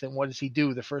undeath, and what does he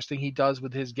do? The first thing he does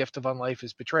with his gift of unlife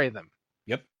is betray them.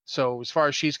 Yep. So as far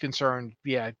as she's concerned,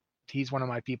 yeah, he's one of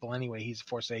my people anyway. He's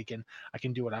Forsaken. I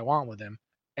can do what I want with him.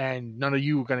 And none of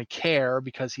you are going to care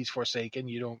because he's Forsaken.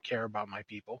 You don't care about my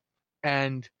people.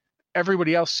 And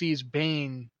everybody else sees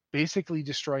Baine basically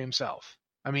destroy himself.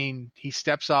 I mean, he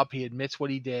steps up. He admits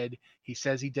what he did. He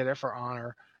says he did it for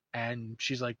honor. And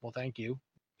she's like, well, thank you.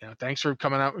 Thanks for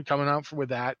coming out with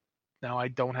that. Now I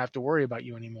don't have to worry about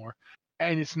you anymore.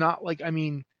 And it's not like, I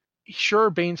mean, sure,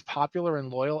 Baine's popular and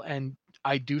loyal, and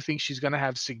I do think she's going to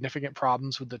have significant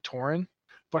problems with the Tauren,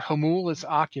 but Hamul is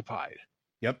occupied.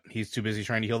 Yep, he's too busy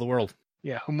trying to heal the world.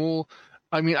 Yeah, Hamul.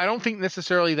 I mean, I don't think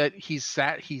necessarily that he's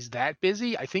that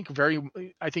busy. I think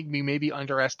we may be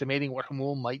underestimating what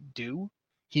Hamul might do.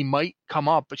 He might come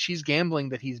up, but she's gambling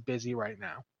that he's busy right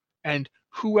now. And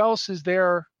who else is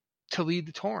there to lead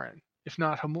the Tauren if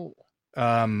not Hamul?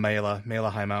 Mela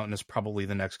High Mountain is probably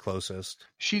the next closest.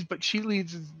 She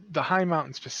leads the High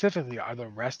Mountain specifically. Are the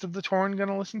rest of the Tauren going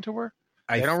to listen to her?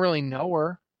 They don't really know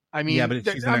her. I mean, yeah, but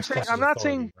she's the next closest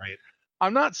authority, right?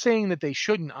 I'm not saying that they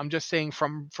shouldn't. I'm just saying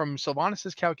from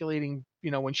Sylvanas' calculating,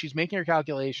 when she's making her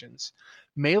calculations,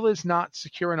 Mela's not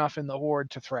secure enough in the Horde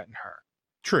to threaten her.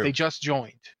 True. They just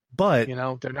joined. But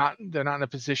they're not in a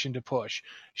position to push.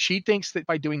 She thinks that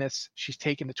by doing this, she's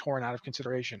taken the Tauren out of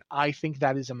consideration. I think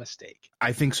that is a mistake.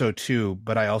 I think so too,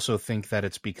 but I also think that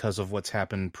it's because of what's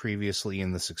happened previously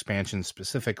in this expansion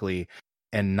specifically,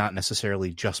 and not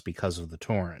necessarily just because of the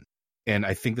Tauren. And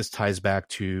I think this ties back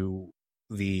to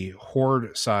the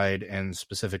Horde side, and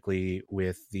specifically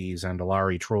with the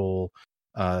Zandalari troll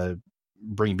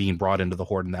being brought into the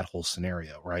Horde in that whole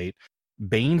scenario, right?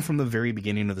 Baine, from the very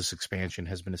beginning of this expansion,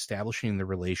 has been establishing the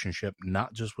relationship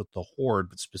not just with the Horde,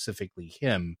 but specifically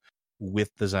him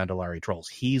with the Zandalari trolls.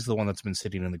 He's the one that's been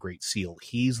sitting in the Great Seal.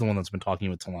 He's the one that's been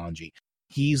talking with Talanji.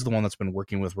 He's the one that's been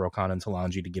working with Rokan and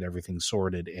Talanji to get everything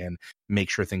sorted and make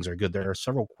sure things are good. There are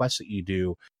several quests that you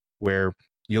do where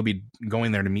you'll be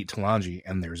going there to meet Talanji,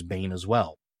 and there's Baine as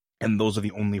well. And those are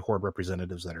the only Horde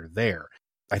representatives that are there.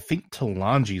 I think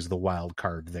Talanji's the wild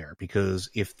card there, because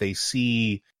if the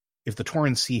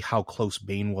Tauren see how close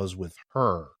Baine was with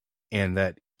her, and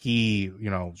that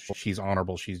she's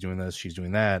honorable, she's doing this, she's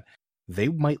doing that, they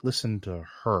might listen to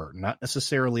her, not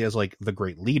necessarily as like the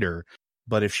great leader,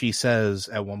 but if she says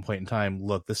at one point in time,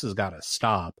 look, this has got to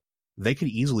stop, they could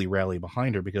easily rally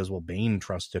behind her because, well, Baine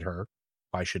trusted her.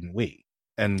 Why shouldn't we?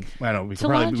 And I don't know, we can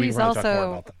probably talk more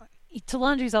about that.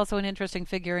 Talanji's also an interesting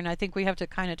figure, and I think we have to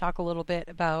kind of talk a little bit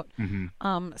about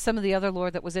some of the other lore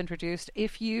that was introduced.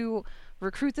 If you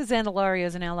recruit the Zandalari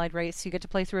as an allied race, you get to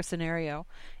play through a scenario,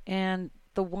 and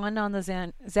the one on the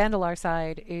Zandalar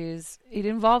side it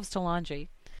involves Talanji.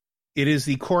 It is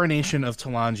the coronation of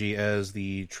Talanji as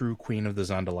the true queen of the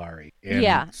Zandalari.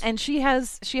 And she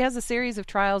has a series of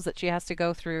trials that she has to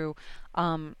go through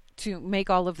to make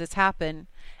all of this happen,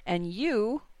 and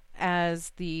you,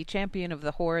 as the champion of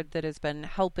the Horde that has been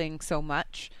helping so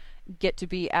much, get to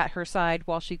be at her side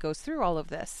while she goes through all of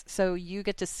this. So you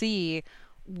get to see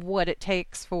what it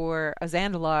takes for a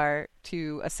Zandalar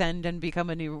to ascend and become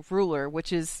a new ruler,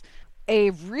 which is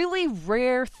a really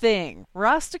rare thing.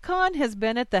 Rastakhan has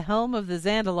been at the helm of the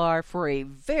Zandalar for a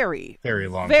very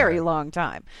long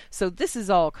time. So this is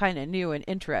all kind of new and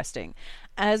interesting.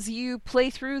 As you play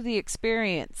through the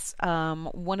experience,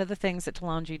 one of the things that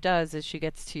Talanji does is she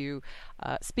gets to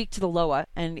speak to the Loa,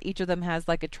 and each of them has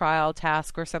like a trial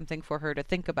task or something for her to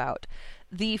think about.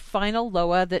 The final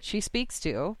Loa that she speaks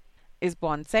to is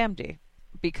Bwonsamdi,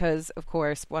 because, of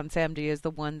course, Bwonsamdi is the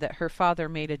one that her father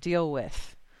made a deal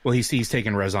with. Well, he's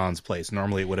taken Razan's place.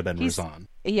 Normally it would have been Razan.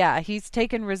 Yeah, he's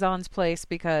taken Razan's place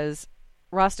because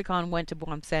Rastakhan went to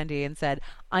Bwonsamdi and said,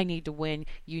 I need to win.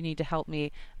 You need to help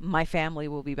me. My family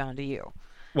will be bound to you.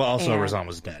 Well, also Razan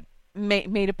was dead.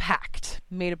 Made a pact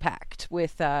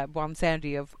with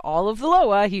Bwonsamdi of all of the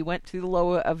Loa. He went to the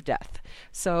Loa of death.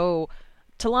 So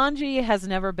Talanji has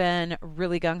never been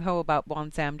really gung-ho about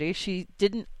Bwonsamdi. She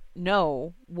didn't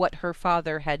know what her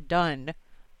father had done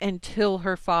until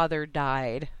her father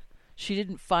died. She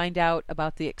didn't find out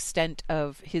about the extent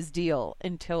of his deal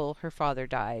until her father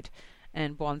died.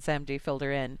 and Bwonsamdi filled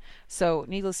her in. So,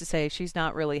 needless to say, she's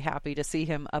not really happy to see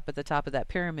him up at the top of that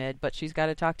pyramid, but she's got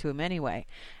to talk to him anyway.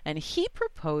 And he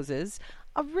proposes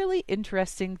a really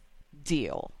interesting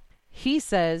deal. He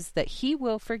says that he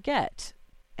will forget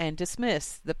and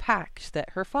dismiss the pact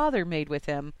that her father made with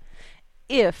him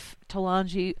if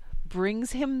Talanji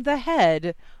brings him the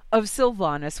head of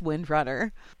Sylvanas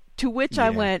Windrunner. To which I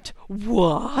went,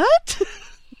 what?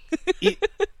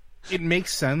 It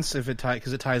makes sense if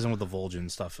because it ties in with the Vol'jin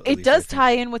stuff. It does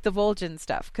tie in with the Vol'jin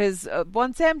stuff, because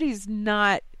Bwonsamdi's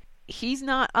he's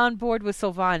not on board with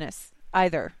Sylvanas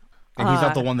either. And he's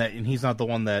not the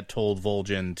one that told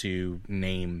Vol'jin to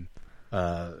name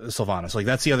Sylvanas. Like,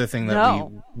 that's the other thing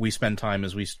that we spend time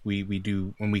as we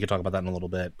do, when we could talk about that in a little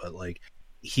bit, but like,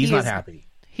 he's not happy.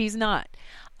 He's not.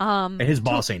 And his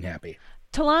boss ain't happy.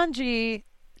 Talanji,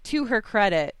 to her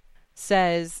credit,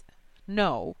 says,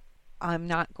 no, I'm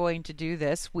not going to do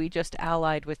this. We just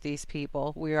allied with these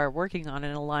people. We are working on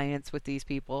an alliance with these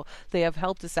people. They have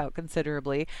helped us out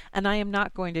considerably, and I am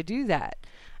not going to do that.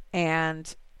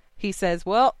 And he says,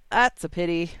 well, that's a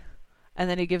pity. And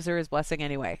then he gives her his blessing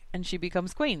anyway, and she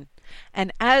becomes queen.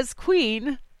 And as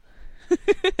queen,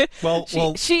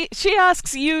 she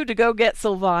asks you to go get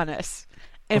Sylvanas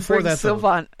and bring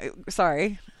Sylvan.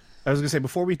 Sorry. I was going to say,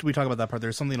 before we talk about that part,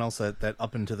 there's something else that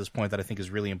up until this point that I think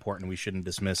is really important and we shouldn't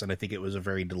dismiss, and I think it was a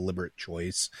very deliberate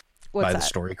choice by the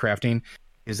story crafting,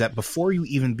 is that before you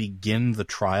even begin the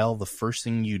trial, the first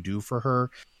thing you do for her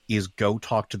is go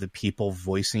talk to the people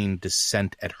voicing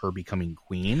dissent at her becoming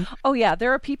queen. Oh yeah,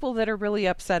 there are people that are really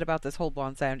upset about this whole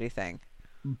Bwonsamdi thing.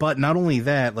 But not only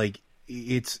that, like,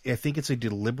 I think it's a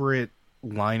deliberate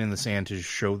line in the sand to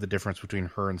show the difference between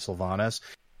her and Sylvanas.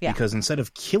 Yeah. Because instead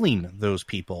of killing those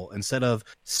people, instead of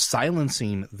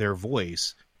silencing their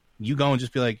voice, you go and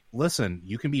just be like, listen,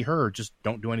 you can be heard, just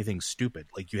don't do anything stupid.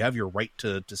 Like, you have your right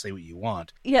to say what you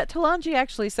want. Yeah, Talanji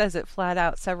actually says it flat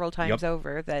out several times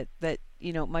over that,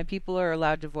 you know, my people are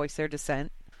allowed to voice their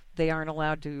dissent. They aren't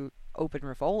allowed to open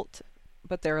revolt,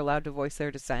 but they're allowed to voice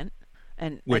their dissent.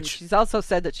 And she's also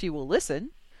said that she will listen.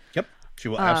 Yep, she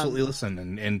will absolutely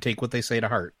listen and take what they say to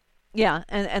heart. Yeah,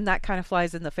 and that kind of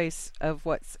flies in the face of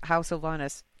how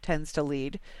Sylvanas tends to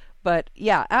lead. But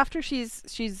yeah, after she's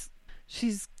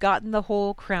gotten the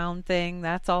whole crown thing,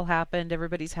 that's all happened,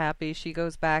 everybody's happy, she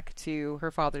goes back to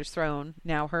her father's throne,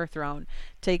 now her throne,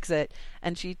 takes it,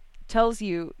 and she tells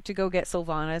you to go get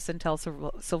Sylvanas and tell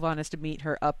Sylvanas to meet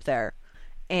her up there.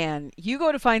 And you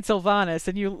go to find Sylvanas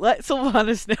and you let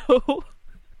Sylvanas know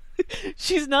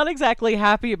she's not exactly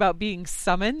happy about being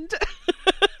summoned.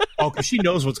 Oh, because she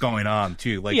knows what's going on,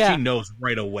 too. Like, she knows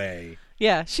right away.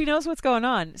 Yeah, she knows what's going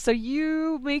on. So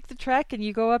you make the trek and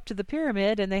you go up to the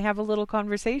pyramid and they have a little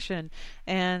conversation.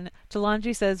 And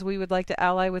Talanji says, we would like to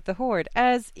ally with the Horde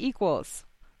as equals.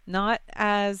 Not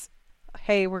as,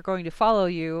 hey, we're going to follow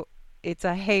you. It's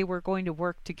a, hey, we're going to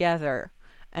work together.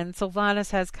 And Sylvanas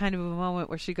has kind of a moment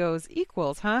where she goes,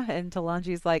 equals, huh? And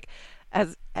Talanji's like,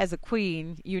 as a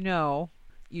queen, you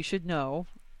should know.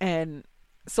 And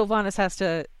Sylvanas has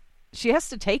to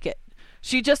take it.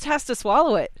 She just has to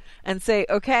swallow it and say,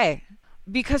 okay,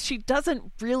 because she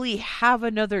doesn't really have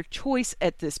another choice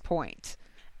at this point.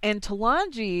 And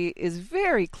Talanji is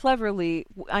very cleverly,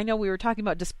 I know we were talking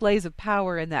about displays of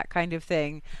power and that kind of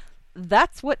thing.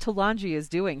 That's what Talanji is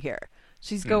doing here.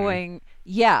 She's going,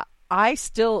 yeah,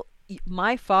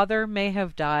 my father may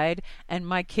have died and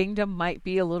my kingdom might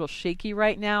be a little shaky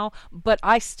right now, but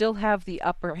I still have the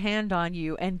upper hand on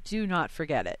you, and do not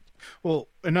forget it. Well,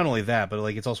 and not only that, but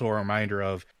like, it's also a reminder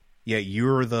of, yeah,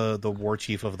 you're the war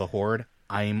chief of the Horde.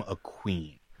 I'm a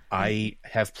queen. I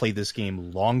have played this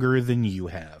game longer than you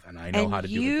have, and I know how to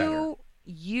do it better.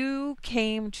 You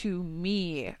came to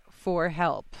me for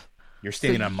help. You're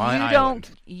standing on my island.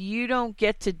 You don't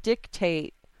get to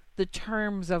dictate the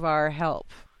terms of our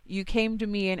help. You came to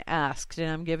me and asked,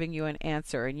 and I'm giving you an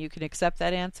answer, and you can accept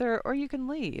that answer or you can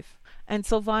leave. And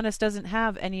Sylvanas doesn't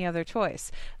have any other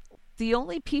choice. The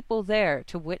only people there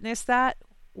to witness that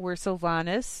were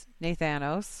Sylvanas,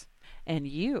 Nathanos, and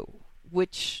you,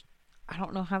 which I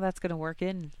don't know how that's going to work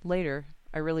in later.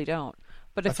 I really don't.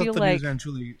 But I feel like...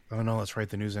 Oh, no, that's right.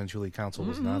 The News Anjuli Council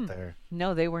was not there.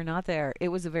 No, they were not there. It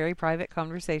was a very private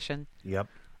conversation. Yep.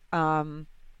 And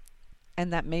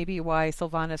that may be why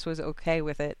Sylvanas was okay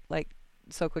with it, like,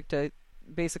 so quick to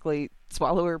basically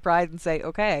swallow her pride and say,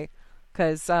 okay.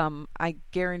 Because I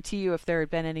guarantee you if there had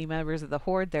been any members of the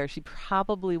Horde there, she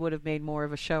probably would have made more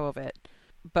of a show of it.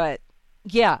 But,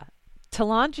 yeah,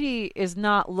 Talanji is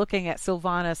not looking at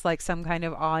Sylvanas like some kind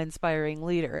of awe-inspiring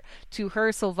leader. To her,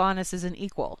 Sylvanas is an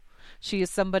equal. She is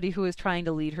somebody who is trying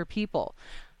to lead her people.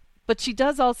 But she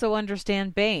does also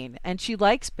understand Baine, and she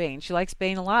likes Baine. She likes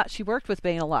Baine a lot. She worked with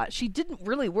Baine a lot. She didn't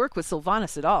really work with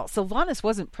Sylvanas at all. Sylvanas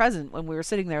wasn't present when we were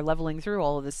sitting there leveling through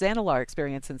all of the Zandalar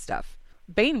experience and stuff.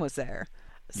 Baine was there.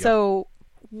 Yep. So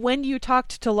when you talk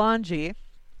to Talanji,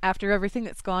 after everything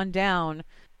that's gone down,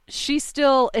 she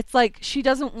still, it's like she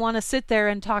doesn't want to sit there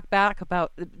and talk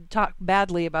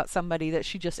badly about somebody that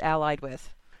she just allied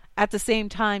with. At the same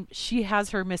time, she has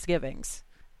her misgivings.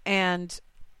 And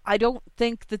I don't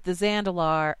think that the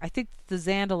Zandalar, I think the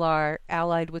Zandalar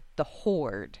allied with the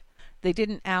Horde. They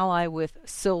didn't ally with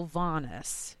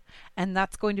Sylvanas. And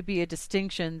that's going to be a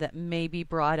distinction that may be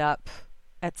brought up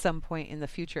at some point in the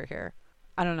future here.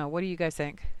 I don't know. What do you guys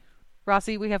think?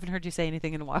 Rossi, we haven't heard you say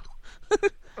anything in a while.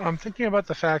 I'm thinking about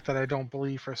the fact that I don't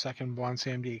believe for a second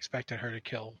Bwonsamdi expected her to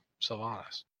kill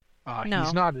Sylvanas. No.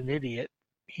 He's not an idiot.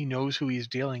 He knows who he's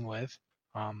dealing with.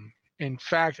 In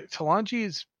fact,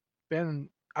 Talanji's been...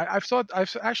 I've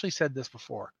actually said this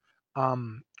before.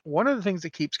 One of the things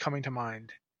that keeps coming to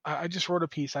mind, I just wrote a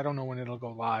piece. I don't know when it'll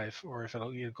go live or if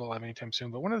it'll go live anytime soon.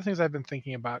 But one of the things I've been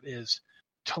thinking about is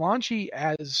Talanji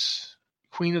as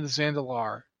Queen of the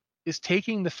Zandalar is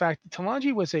taking the fact that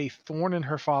Talanji was a thorn in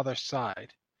her father's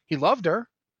side. He loved her.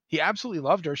 He absolutely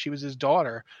loved her. She was his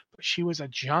daughter, but she was a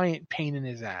giant pain in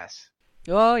his ass.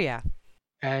 Oh, yeah.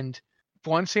 And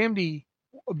Bwonsamdi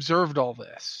observed all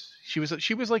this. She was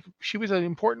an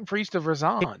important priest of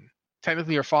Razan.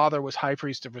 Technically, her father was high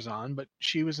priest of Razan, but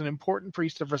she was an important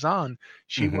priest of Razan.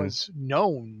 She was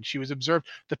known. She was observed.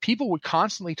 The people were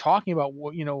constantly talking about,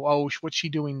 what's she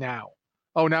doing now?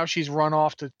 Oh, now she's run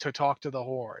off to talk to the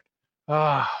Horde.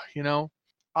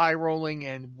 Eye rolling,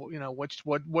 and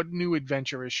what new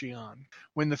adventure is she on?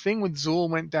 When the thing with Zul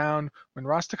went down, when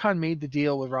Rastakhan made the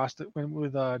deal with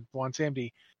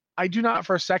Bwonsamdi, I do not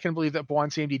for a second believe that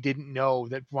Bwonsamdi didn't know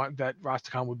that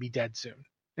Rastakhan would be dead soon.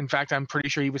 In fact, I'm pretty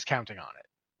sure he was counting on it.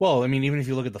 Well, I mean, even if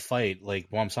you look at the fight, like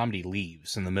Bwonsamdi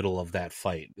leaves in the middle of that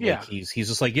fight. Like, he's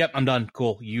just like, "Yep, I'm done.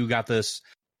 Cool, you got this."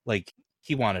 Like,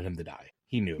 he wanted him to die.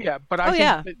 He knew. Yeah, but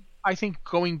I think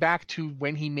going back to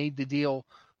when he made the deal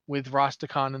with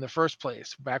Rastakhan in the first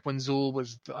place, back when Zul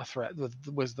was a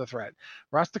threat,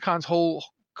 Rastakhan's whole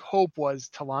hope was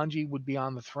Talanji would be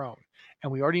on the throne,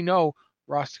 and we already know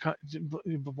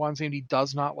Bwonsamdi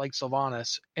does not like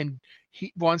Sylvanas, and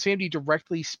Bwonsamdi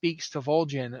directly speaks to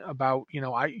Vol'jin about,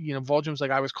 Vol'jin was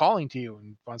like, "I was calling to you,"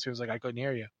 and Bwonsamdi was like, "I couldn't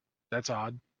hear you." That's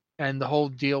odd. And the whole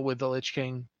deal with the Lich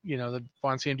King, the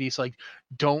Bwonsamdi's like,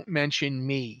 "Don't mention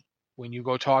me when you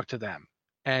go talk to them."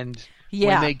 And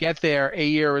when they get there,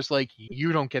 Ayer is like,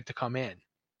 "You don't get to come in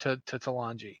to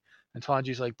Talanji." And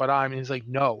Talanji's like, and he's like,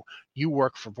 "No, you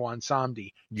work for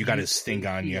Bwonsamdi. You got his stink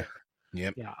on you."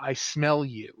 Yep. Yeah, I smell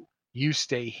you. You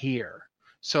stay here.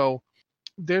 So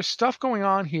there's stuff going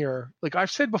on here. Like I've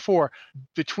said before,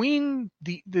 between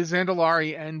the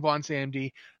Zandalari and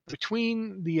Bwonsamdi,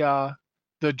 between the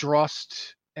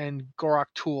Drust and Gorak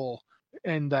Tool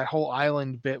and that whole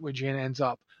island bit where Jaina ends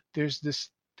up, it's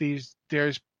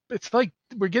like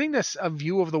we're getting a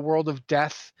view of the world of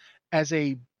death as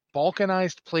a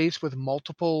balkanized place with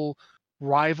multiple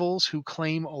rivals who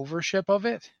claim ownership of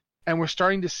it. And we're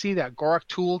starting to see that. Gorak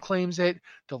Tool claims it.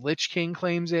 The Lich King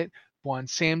claims it.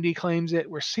 Bwonsamdi claims it.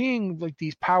 We're seeing like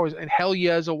these powers, and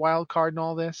Helya is a wild card and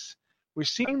all this. We're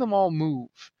seeing them all move.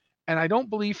 And I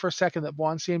don't believe for a second that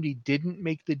Bwonsamdi didn't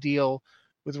make the deal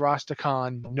with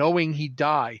Rastakhan knowing he'd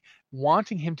die,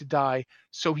 wanting him to die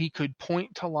so he could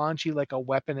point Talanji like a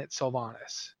weapon at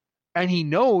Sylvanas. And he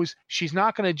knows she's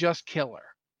not going to just kill her.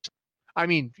 I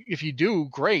mean, if you do,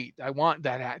 great. I want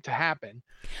that to happen.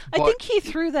 I think he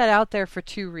threw that out there for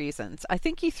two reasons. I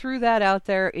think he threw that out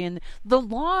there in the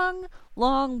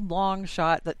long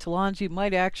shot that Talanji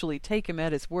might actually take him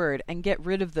at his word and get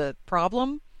rid of the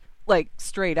problem, like,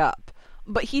 straight up.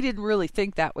 But he didn't really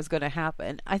think that was going to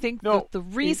happen. I think the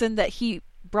reason that he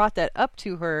brought that up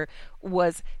to her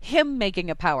was him making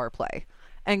a power play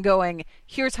and going,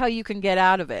 "Here's how you can get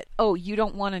out of it. Oh, you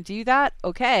don't want to do that?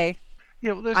 Okay.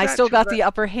 I still got the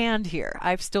upper hand here.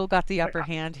 I've still got the upper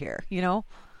hand here,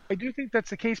 I do think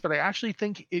that's the case, but I actually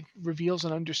think it reveals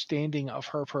an understanding of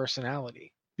her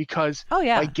personality. Because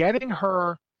by getting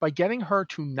her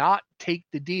to not take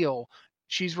the deal,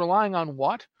 she's relying on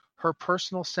what? Her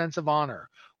personal sense of honor.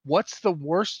 What's the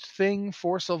worst thing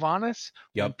for Sylvanas?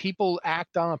 Yep. When people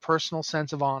act on a personal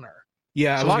sense of honor.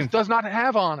 Yeah, Sylvanas does not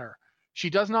have honor.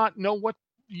 She does not know what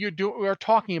we're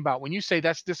talking about. When you say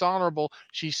that's dishonorable,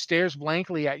 she stares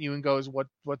blankly at you and goes,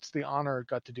 what's the honor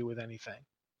got to do with anything?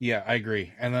 Yeah, I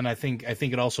agree. And then I think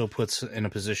it also puts in a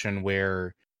position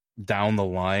where down the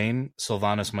line,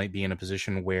 Sylvanas might be in a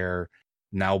position where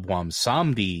now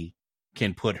Bwonsamdi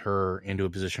can put her into a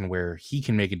position where he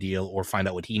can make a deal or find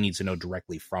out what he needs to know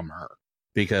directly from her.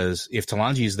 Because if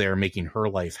Talanji's there making her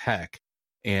life heck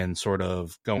and sort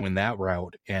of going that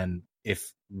route, and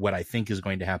if what I think is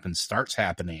going to happen starts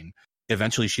happening,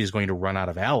 eventually she's going to run out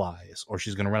of allies, or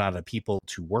she's going to run out of people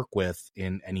to work with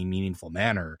in any meaningful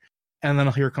manner. And then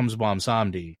here comes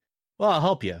Bwonsamdi. Well, I'll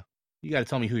help you. You got to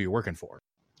tell me who you're working for.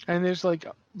 And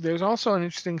there's also an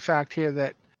interesting fact here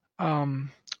that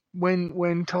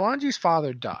when Talanji's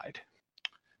father died,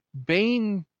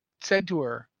 Baine said to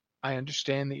her, I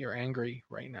understand that you're angry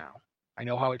right now. I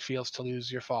know how it feels to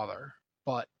lose your father,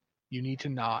 but you need to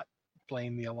not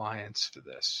blame the Alliance for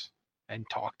this and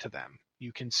talk to them.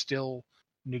 You can still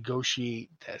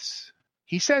negotiate this.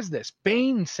 He says this.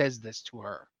 Baine says this to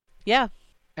her. Yeah.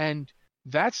 And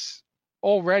that's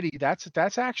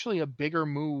actually a bigger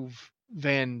move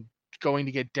than going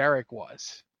to get Derek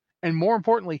was. And more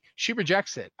importantly, she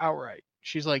rejects it outright.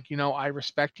 She's like, I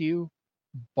respect you,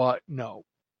 but no,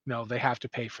 they have to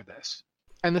pay for this.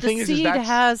 And the thing is seed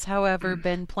has, however,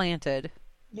 been planted.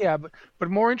 Yeah, but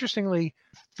more interestingly,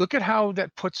 look at how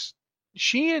that puts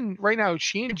she and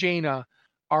Jaina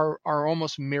are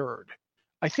almost mirrored.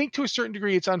 I think to a certain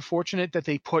degree, it's unfortunate that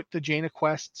they put the Jaina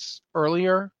quests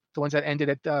earlier, the ones that ended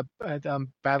at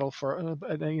Battle for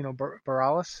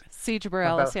Borealis. Siege of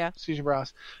Borealis, yeah. Siege of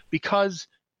Borealis, because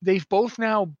they've both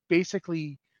now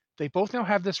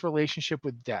have this relationship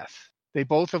with death. They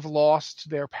both have lost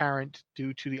their parent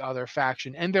due to the other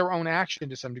faction and their own action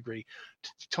to some degree.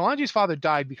 Talanji's father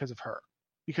died because of her,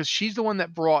 because she's the one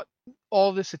that brought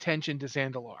all this attention to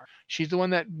Zandalar. She's the one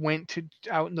that went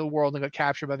out in the world and got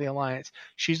captured by the Alliance.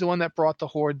 She's the one that brought the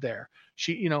Horde there.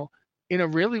 She, in a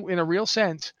real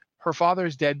sense, her father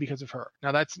is dead because of her.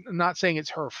 Now, that's I'm not saying it's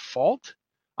her fault.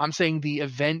 I'm saying the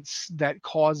events that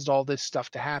caused all this stuff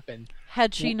to happen.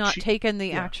 Had she not taken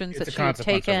the actions that she had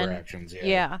taken, actions,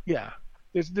 yeah.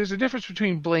 There's a difference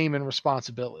between blame and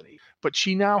responsibility. But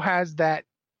she now has that.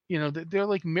 They're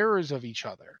like mirrors of each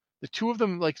other. The two of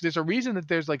them, like, there's a reason that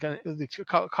there's like a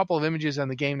couple of images in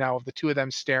the game now of the two of them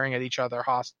staring at each other,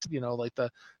 like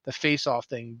the face-off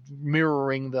thing,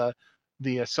 mirroring the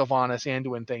Sylvanas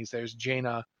Anduin things. There's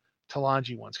Jaina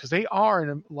Talanji ones, because they are, in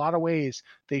a lot of ways,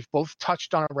 they've both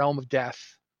touched on a realm of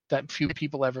death that few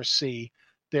people ever see.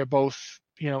 They're both,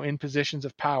 in positions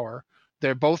of power.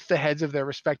 They're both the heads of their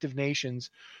respective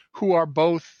nations, who are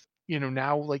both,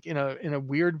 now like in a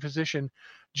weird position.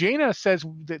 Jaina says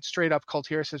that straight up,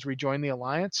 Kultira says rejoin the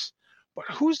Alliance, but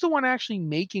who's the one actually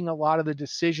making a lot of the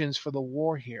decisions for the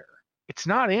war here? It's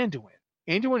not Anduin.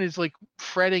 Anduin is like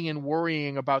fretting and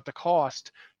worrying about the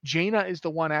cost. Jaina is the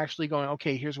one actually going,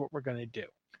 okay, here's what we're going to do.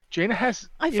 Jaina has...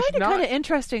 I find it kind of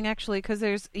interesting, actually,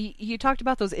 because you talked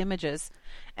about those images,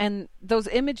 and those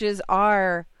images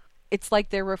it's like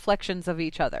they're reflections of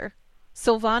each other.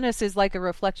 Sylvanas is like a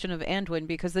reflection of Anduin,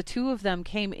 because the two of them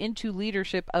came into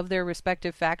leadership of their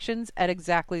respective factions at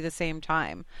exactly the same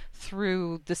time,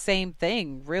 through the same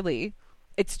thing, really.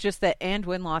 It's just that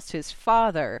Anduin lost his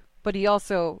father, but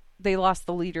they lost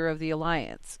the leader of the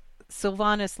Alliance.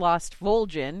 Sylvanas lost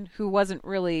Vol'jin, who wasn't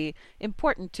really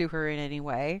important to her in any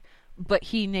way, but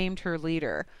he named her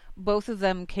leader. Both of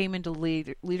them came into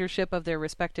leadership of their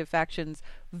respective factions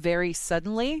very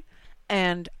suddenly,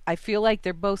 and I feel like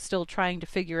they're both still trying to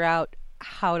figure out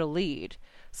how to lead.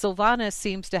 Sylvanas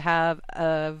seems to have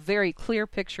a very clear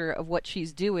picture of what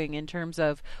she's doing in terms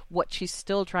of what she's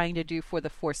still trying to do for the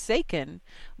Forsaken,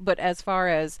 but as far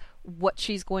as what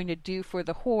she's going to do for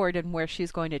the Horde and where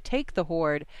she's going to take the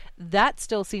Horde, that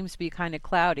still seems to be kind of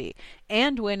cloudy.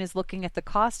 Anduin is looking at the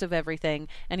cost of everything,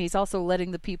 and he's also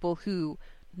letting the people who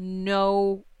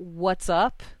know what's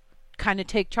up kind of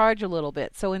take charge a little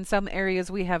bit. So in some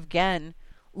areas we have Gen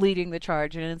leading the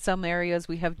charge, and in some areas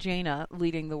we have Jaina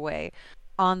leading the way.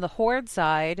 On the Horde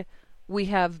side, we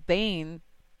have Baine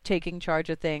taking charge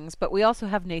of things, but we also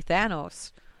have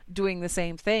Nathanos doing the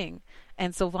same thing,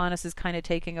 and Sylvanas is kind of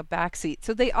taking a backseat.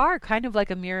 So they are kind of like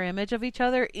a mirror image of each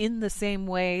other in the same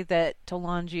way that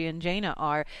Talanji and Jaina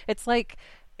are. It's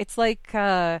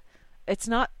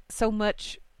not so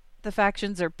much the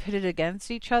factions are pitted against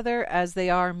each other as they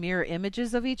are mirror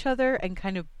images of each other and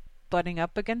kind of butting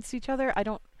up against each other.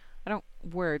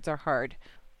 Words are hard.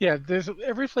 Yeah, there's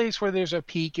every place where there's a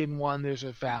peak in one, there's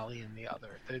a valley in the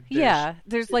other.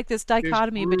 There's like this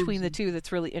dichotomy between the two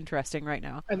that's really interesting right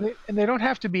now. And they don't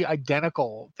have to be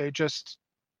identical. They're just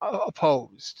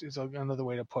opposed, is another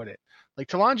way to put it. Like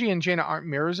Talanji and Jaina aren't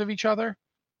mirrors of each other,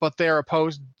 but they're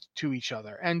opposed to each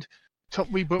other. And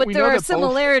we there are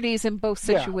similarities in both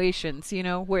situations,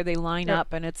 where they line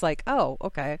up, and it's like, oh,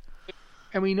 okay.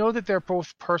 And we know that they're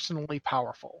both personally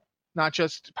powerful, not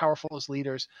just powerful as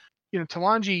leaders.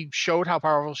 Talanji showed how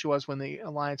powerful she was when the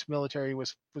Alliance military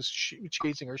was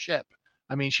chasing her ship.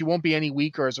 I mean, she won't be any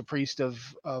weaker as a priest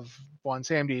of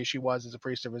Bwonsamdi as she was as a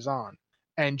priest of Razan.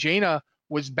 And Jaina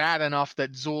was bad enough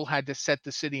that Zul had to set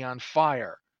the city on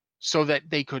fire so that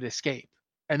they could escape.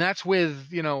 And that's with,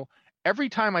 every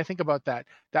time I think about that,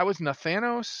 that was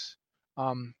Nathanos.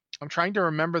 I'm trying to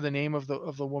remember the name of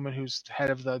the woman who's head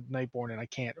of the Nightborn, and I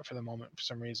can't for the moment for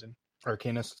some reason.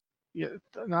 Arcanist. Yeah,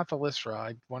 not Thalysra.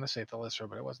 I want to say Thalysra,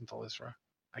 but it wasn't Thalysra.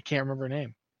 I can't remember her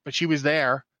name, but she was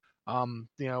there. And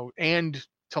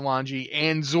Talanji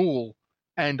and Zul,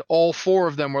 and all four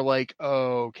of them were like,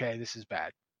 oh, okay, this is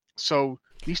bad. So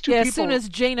these two people... as soon as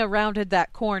Jaina rounded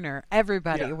that corner,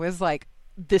 everybody was like,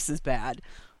 this is bad.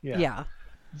 Yeah.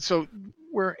 So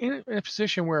we're in a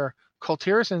position where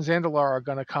Kultiris and Zandalar are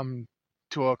going to come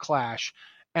to a clash,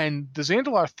 and the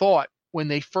Zandalar thought when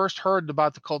they first heard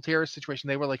about the Kultiris situation,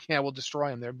 they were like, yeah, we'll destroy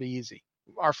them. They'll be easy.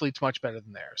 Our fleet's much better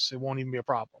than theirs. It won't even be a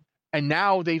problem. And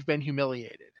now they've been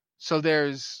humiliated. So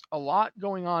there's a lot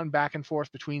going on back and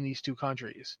forth between these two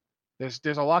countries.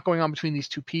 There's a lot going on between these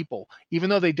two people, even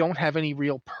though they don't have any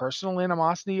real personal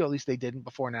animosity, or at least they didn't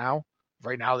before now.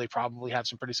 Right now, they probably have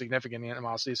some pretty significant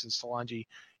animosity since Talanji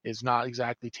is not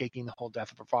exactly taking the whole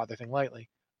death of her father thing lightly.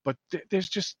 But there's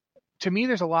just, to me,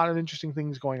 there's a lot of interesting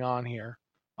things going on here.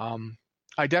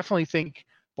 I definitely think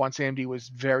Bwonsamdi was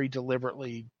very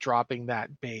deliberately dropping that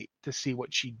bait to see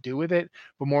what she'd do with it.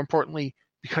 But more importantly,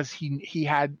 because he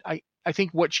had, I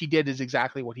think what she did is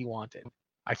exactly what he wanted.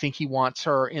 I think he wants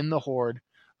her in the Horde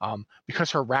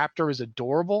because her raptor is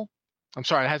adorable. I'm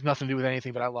sorry, it has nothing to do with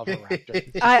anything, but I love her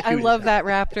raptor. I love that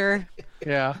raptor.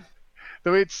 Yeah.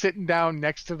 The way it's sitting down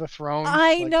next to the throne.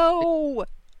 I know.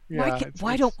 Yeah,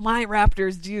 why don't my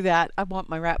raptors do that? I want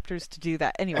my raptors to do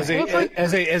that anyway.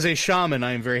 As a shaman,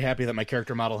 I am very happy that my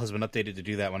character model has been updated to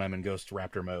do that when I'm in Ghost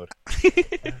Raptor mode.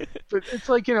 But it's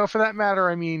like, for that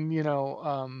matter, I mean,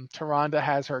 Tyrande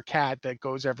has her cat that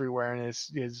goes everywhere and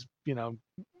is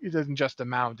it doesn't just a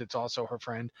mount, it's also her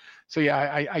friend. So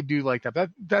yeah, I do like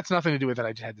that. That's nothing to do with it.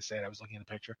 I just had to say it. I was looking at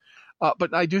the picture.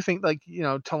 But I do think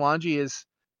Talanji is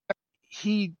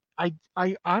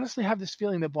I honestly have this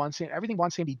feeling that everything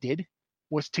Bwonsamdi did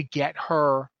was to get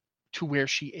her to where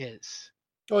she is.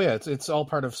 Oh yeah, it's all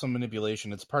part of some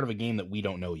manipulation. It's part of a game that we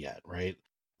don't know yet, right?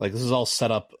 Like this is all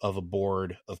set up of a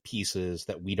board of pieces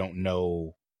that we don't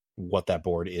know what that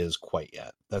board is quite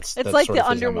yet. That's like the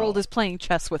underworld is playing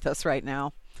chess with us right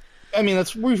now. I mean,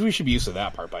 we should be used to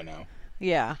that part by now.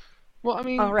 Yeah. Well, I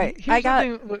mean, all right.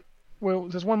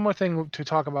 There's one more thing to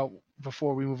talk about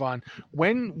before we move on.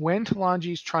 When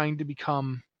Talanji's trying to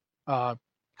become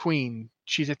queen,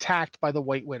 she's attacked by the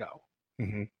White Widow,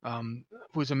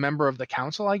 who's a member of the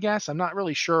council, I guess. I'm not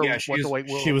really sure what the White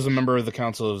Widow. She was a member of the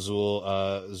council of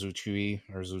Zuchuli,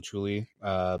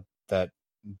 that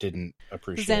didn't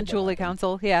appreciate Zanchuli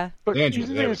Council, yeah. But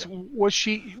was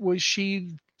she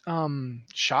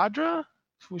Shadra?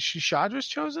 Was she Shadra's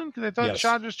chosen? Because I thought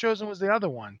Shadra's chosen was the other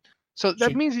one. So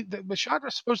that means that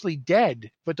Shadra's supposedly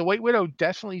dead, but the White Widow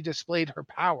definitely displayed her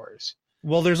powers.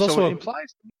 Well, there's also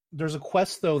there's a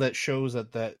quest though that shows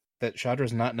that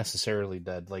Shadra's not necessarily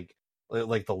dead, like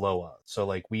the Loa. So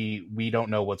like we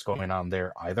don't know what's going on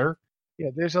there either. Yeah,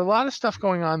 there's a lot of stuff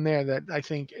going on there that I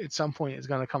think at some point is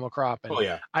going to come a crop.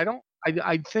 And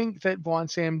I think that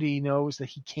Bwonsamdi knows that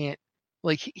he can't,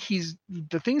 he's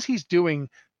the things he's doing.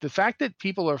 The fact that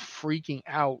people are freaking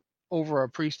out over a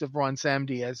priest of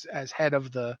Bwonsamdi as head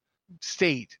of the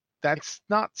state, that's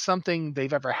not something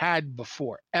they've ever had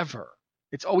before, ever.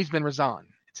 It's always been Razan.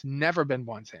 It's never been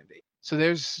Bwonsamdi. So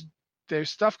there's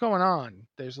stuff going on.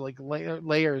 There's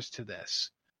layers to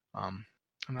this. I'm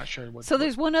not sure what. So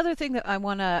there's one other thing that I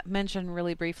want to mention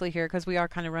really briefly here, because we are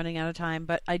kind of running out of time,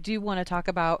 but I do want to talk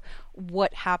about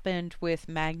what happened with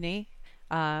Magni,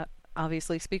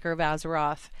 obviously Speaker of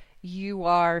Azeroth. You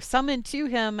are summoned to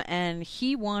him, and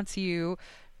he wants you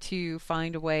to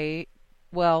find a way.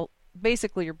 Well,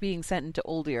 basically, you're being sent into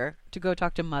Uldir to go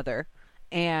talk to Mother.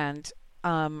 And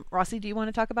Rossi, do you want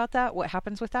to talk about that? What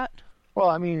happens with that? Well,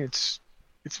 I mean, it's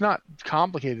not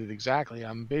complicated exactly.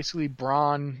 Basically,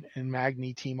 Braun and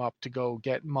Magni team up to go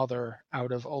get Mother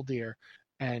out of Uldir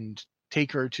and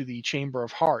take her to the Chamber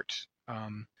of Heart,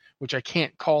 which I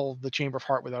can't call the Chamber of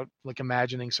Heart without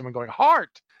imagining someone going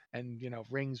Heart, and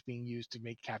rings being used to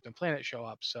make Captain Planet show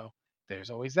up. So there's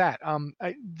always that.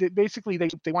 Basically, they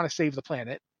want to save the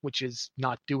planet, which is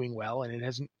not doing well, and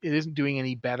it isn't doing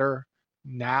any better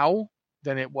now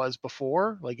than it was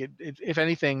before. If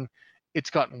anything, it's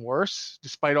gotten worse.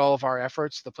 Despite all of our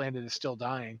efforts, the planet is still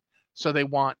dying. So they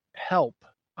want help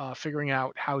figuring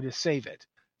out how to save it.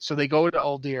 So they go to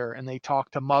Uldir and they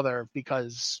talk to Mother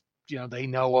because they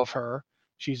know of her.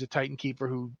 She's a Titan Keeper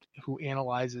who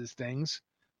analyzes things.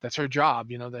 That's her job,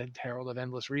 the Herald of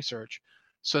Endless Research.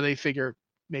 So they figure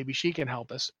maybe she can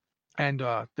help us. And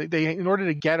they in order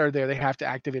to get her there, they have to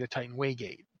activate a Titan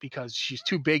Waygate because she's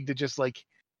too big to just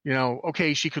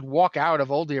okay, she could walk out of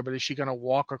Uldir, but is she going to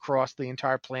walk across the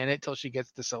entire planet till she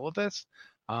gets to Silithus?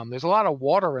 There's a lot of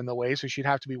water in the way, so she'd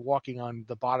have to be walking on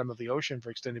the bottom of the ocean for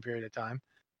an extended period of time.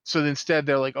 So instead,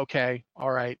 they're like, okay,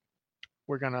 all right,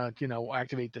 we're going to,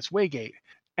 activate this Waygate.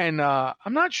 And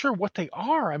I'm not sure what they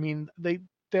are. I mean,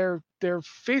 they're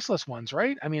faceless ones,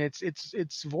 right? I mean,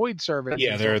 it's void servants.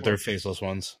 Yeah, they're faceless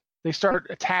ones. They start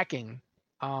attacking,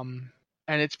 and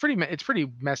it's pretty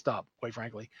messed up, quite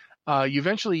frankly. You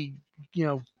eventually,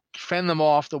 fend them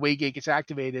off. The Waygate gets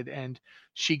activated, and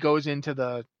she goes into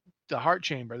the Heart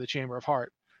Chamber, the Chamber of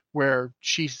Heart, where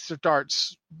she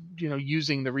starts,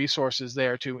 using the resources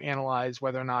there to analyze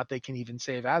whether or not they can even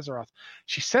save Azeroth.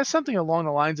 She says something along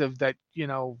the lines of that, I'm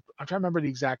trying to remember the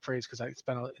exact phrase because it's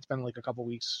been like a couple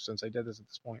weeks since I did this at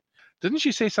this point. Didn't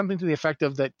she say something to the effect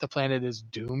of that the planet is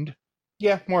doomed?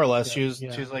 Yeah, more or less.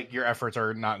 Yeah, she's like, your efforts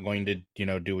are not going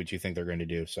to, do what you think they're going to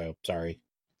do. So sorry.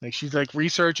 Like she's like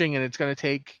researching, and it's going to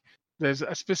take. There's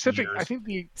a specific. Years. I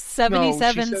think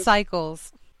 77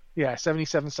 cycles. Yeah,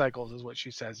 77 cycles is what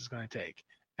she says it's going to take.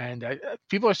 And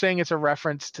people are saying it's a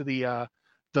reference to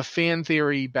the fan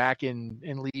theory back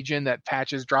in Legion that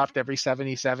patches dropped every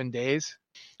 77 days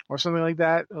or something like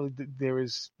that. There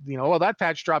was, that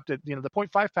patch dropped at, the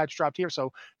 0.5 patch dropped here.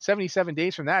 So 77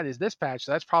 days from that is this patch.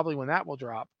 So that's probably when that will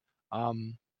drop.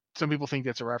 Some people think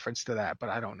that's a reference to that, but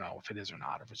I don't know if it is or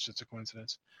not, if it's just a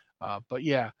coincidence. But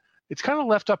yeah, it's kind of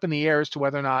left up in the air as to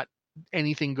whether or not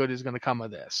anything good is going to come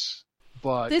of this.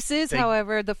 But this is,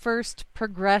 however, the first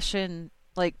progression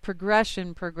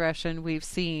we've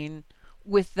seen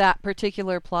with that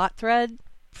particular plot thread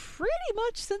pretty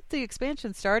much since the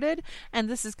expansion started. And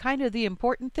this is kind of the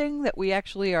important thing that we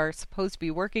actually are supposed to be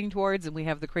working towards, and we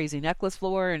have the crazy necklace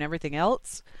floor and everything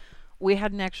else. We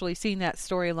hadn't actually seen that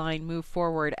storyline move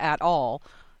forward at all.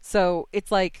 So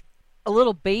it's like a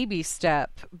little baby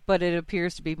step, but it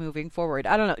appears to be moving forward.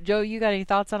 I don't know. Joe, you got any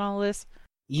thoughts on all this?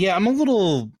 Yeah, I'm a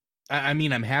little... I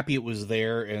mean, I'm happy it was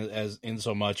there as in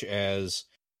so much as,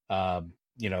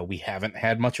 we haven't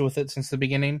had much with it since the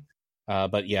beginning.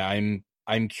 But yeah,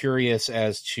 I'm curious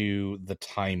as to the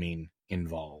timing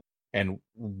involved and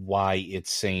why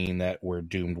it's saying that we're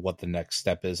doomed, what the next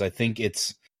step is. I think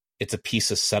it's a piece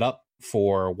of setup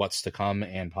for what's to come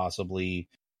and possibly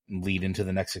lead into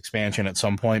the next expansion at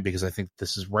some point, because I think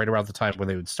this is right around the time when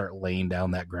they would start laying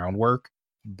down that groundwork.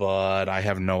 But I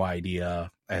have no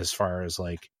idea as far as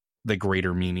like the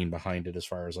greater meaning behind it as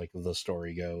far as like the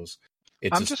story goes.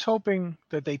 I'm just hoping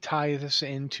that they tie this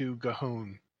into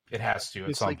G'huun. It has to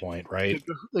at some point, right?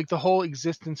 Like the whole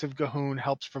existence of G'huun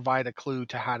helps provide a clue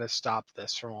to how to stop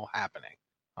this from all happening.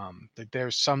 That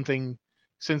there's something,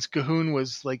 since G'huun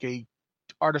was like a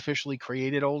artificially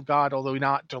created old god, although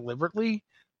not deliberately,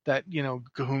 that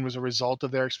G'huun was a result of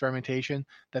their experimentation,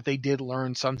 that they did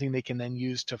learn something they can then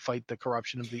use to fight the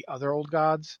corruption of the other old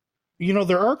gods.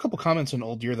 There are a couple comments in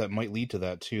Uldir that might lead to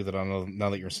that too, that I know now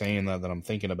that you're saying that I'm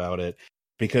thinking about it,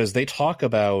 because they talk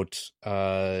about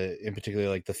in particular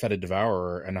like the Fetid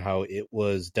Devourer and how it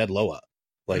was dead Loa.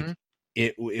 Like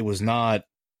it was not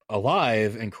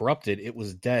alive and corrupted, it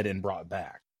was dead and brought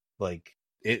back. Like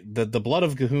the blood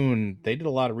of G'huun, they did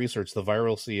a lot of research, the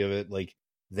viralcy of it, like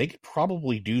they could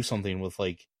probably do something with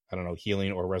like, I don't know,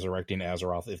 healing or resurrecting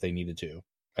Azeroth if they needed to.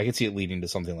 I could see it leading to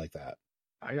something like that.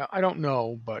 I don't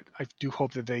know, but I do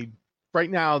hope that they... Right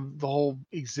now, the whole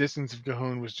existence of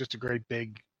G'huun was just a great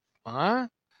big... So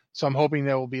I'm hoping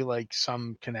there will be like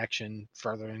some connection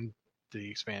further in the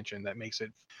expansion that makes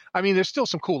it... I mean, there's still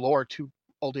some cool lore to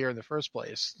Uldir in the first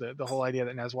place. The whole idea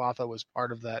that Nazwatha was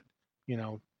part of that,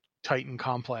 Titan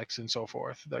complex and so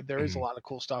forth. There is a lot of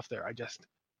cool stuff there.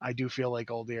 I do feel like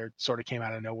Uldir sort of came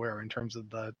out of nowhere in terms of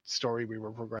the story we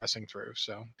were progressing through.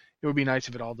 So it would be nice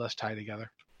if it all does tie together.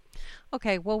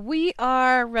 Okay, well, we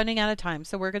are running out of time,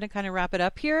 so we're going to kind of wrap it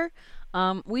up here.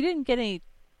 We didn't get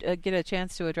a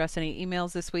chance to address any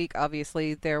emails this week.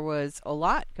 Obviously, there was a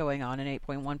lot going on in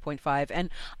 8.1.5, and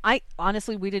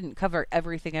we didn't cover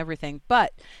everything.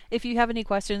 But if you have any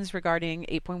questions regarding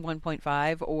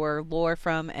 8.1.5 or lore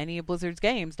from any of Blizzard's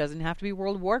games, doesn't have to be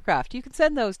World of Warcraft, you can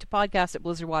send those to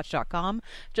podcast@blizzardwatch.com.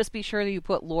 Just be sure that you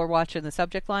put Lore Watch in the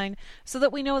subject line so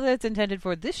that we know that it's intended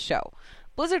for this show.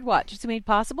 Blizzard Watch is made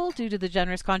possible due to the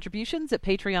generous contributions at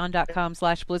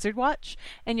patreon.com/blizzardwatch,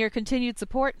 and your continued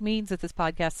support means that this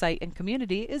podcast site and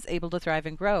community is able to thrive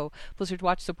and grow. Blizzard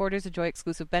Watch supporters enjoy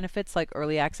exclusive benefits like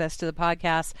early access to the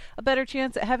podcast, a better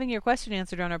chance at having your question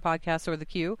answered on our podcast or the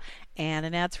queue, and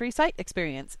an ads-free site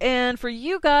experience. And for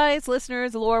you guys,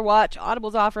 listeners, Lore Watch,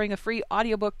 Audible's offering a free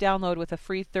audiobook download with a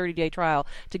free 30-day trial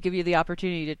to give you the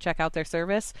opportunity to check out their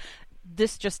service.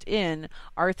 This just in,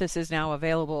 Arthas is now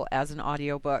available as an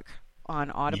audiobook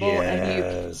on Audible.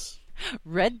 Yes. And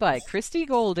read by Christy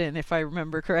Golden, if I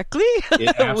remember correctly.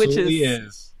 It absolutely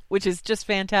is. Which is just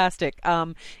fantastic.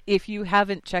 If you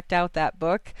haven't checked out that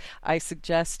book, I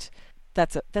suggest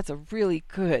that's a really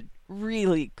good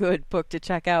book to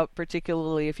check out,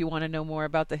 particularly if you want to know more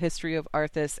about the history of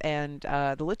Arthas and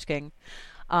the Lich King.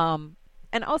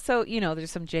 And also, there's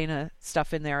some Jaina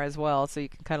stuff in there as well, so you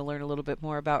can kind of learn a little bit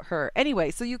more about her. Anyway,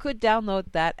 so you could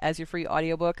download that as your free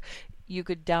audiobook. You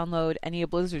could download any of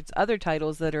Blizzard's other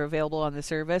titles that are available on the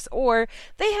service, or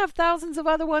they have thousands of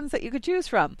other ones that you could choose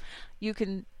from. You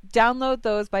can download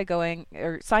those by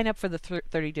sign up for the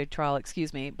 30-day trial,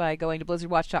 by going to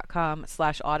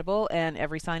blizzardwatch.com/audible, and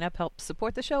every sign up helps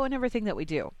support the show and everything that we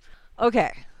do.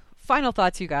 Okay, final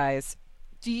thoughts, you guys.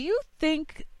 Do you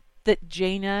think that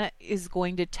Jaina is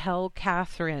going to tell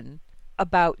Catherine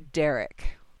about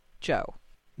Derek, Joe?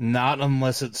 Not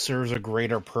unless it serves a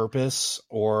greater purpose,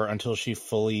 or until she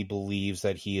fully believes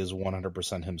that he is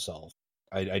 100% himself.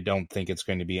 I don't think it's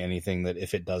going to be anything that,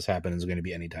 if it does happen, is going to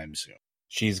be anytime soon.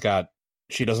 She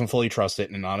doesn't fully trust it,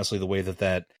 and honestly, the way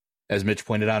that, as Mitch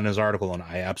pointed out in his article, and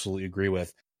I absolutely agree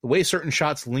with, the way certain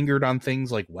shots lingered on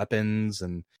things like weapons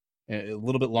and a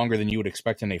little bit longer than you would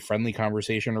expect in a friendly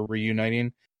conversation or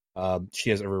reuniting,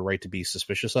 she has every right to be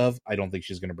suspicious of. I don't think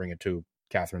she's going to bring it to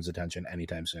Catherine's attention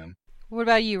anytime soon. What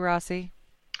about you, Rossi?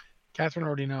 Catherine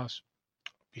already knows,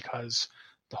 because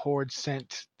the Horde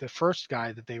sent the first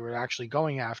guy that they were actually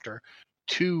going after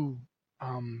to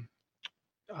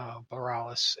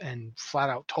Boralis and flat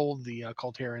out told the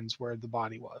Kultarians where the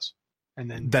body was. And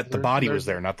then that the body was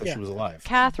there, not that she was alive.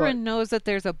 Catherine knows that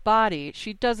there's a body.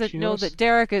 She doesn't know that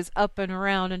Derek is up and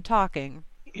around and talking.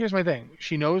 Here's my thing.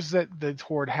 She knows that the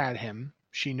Horde had him.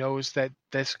 She knows that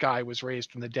this guy was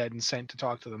raised from the dead and sent to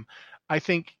talk to them. I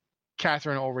think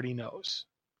Catherine already knows.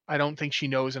 I don't think she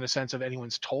knows in a sense of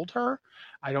anyone's told her.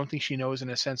 I don't think she knows in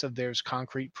a sense of there's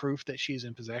concrete proof that she's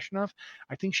in possession of.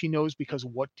 I think she knows because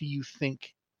what do you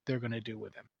think they're going to do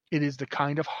with him? It is the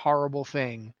kind of horrible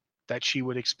thing that she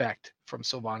would expect from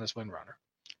Sylvanas Windrunner.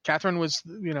 Catherine was,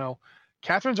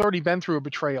 Catherine's already been through a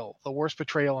betrayal, the worst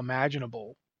betrayal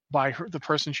imaginable, by the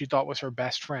person she thought was her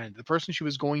best friend, the person she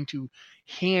was going to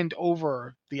hand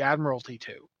over the Admiralty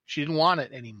to. She didn't want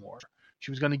it anymore.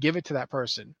 She was going to give it to that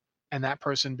person, and that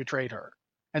person betrayed her.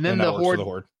 And then the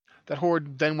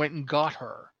Horde then went and got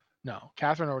her. No,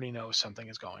 Catherine already knows something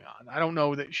is going on. I don't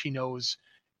know that she knows,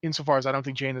 insofar as I don't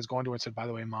think Jane has gone to her and said, by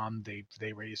the way, Mom,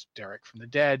 they raised Derek from the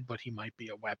dead, but he might be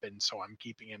a weapon, so I'm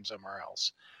keeping him somewhere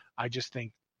else. I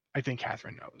think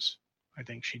Catherine knows. I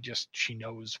think she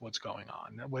knows what's going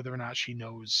on. Whether or not she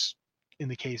knows in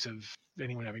the case of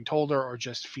anyone having told her or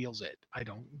just feels it. I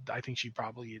think she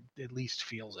probably at least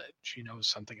feels it. She knows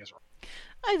something is wrong.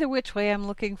 Either which way, I'm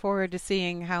looking forward to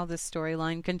seeing how this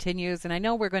storyline continues. And I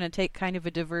know we're going to take kind of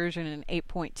a diversion in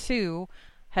 8.2,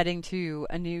 heading to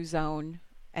a new zone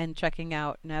and checking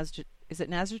out is it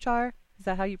Nazjatar? Is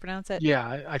that how you pronounce it?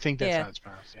 Yeah, I think that's how it's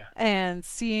pronounced, yeah. And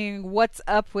seeing what's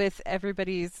up with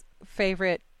everybody's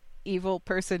favorite evil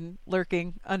person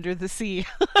lurking under the sea.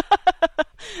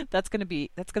 That's gonna be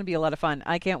a lot of fun.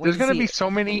 I can't wait. There's gonna be so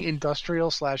many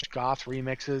industrial / goth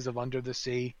remixes of Under the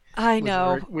Sea. I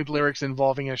know, with lyrics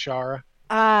involving Ashara.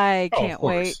 I can't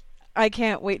wait. I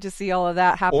can't wait to see all of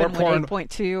that happen with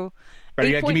 8.2.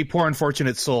 Give me Poor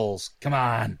Unfortunate Souls. Come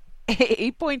on.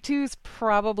 8.2 is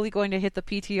probably going to hit the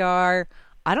PTR.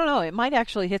 I don't know. It might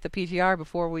actually hit the PTR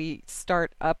before we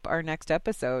start up our next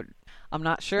episode. I'm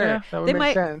not sure. Yeah, that would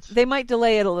make sense. They might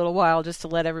delay it a little while just to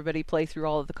let everybody play through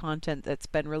all of the content that's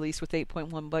been released with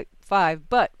 8.1.5.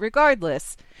 But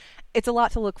regardless, it's a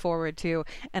lot to look forward to,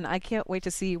 and I can't wait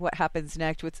to see what happens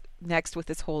next with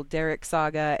this whole Derek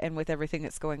saga and with everything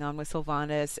that's going on with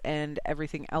Sylvanas and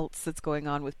everything else that's going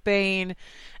on with Baine,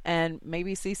 and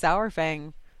maybe see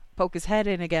Sourfang poke his head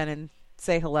in again and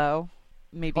say hello.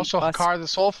 Maybe also Hakar the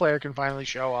Soul Flare can finally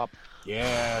show up.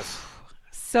 Yes.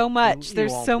 So much.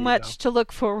 There's so much to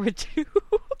look forward to.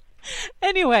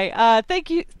 Anyway, thank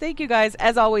you guys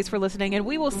as always for listening, and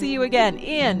we will see you again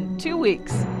in 2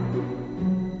 weeks.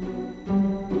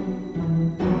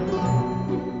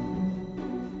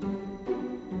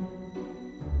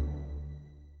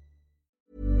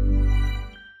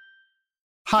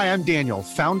 Hi, I'm Daniel,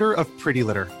 founder of Pretty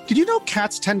Litter. Did you know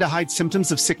cats tend to hide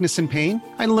symptoms of sickness and pain?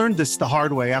 I learned this the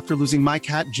hard way after losing my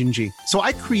cat, Gingy. So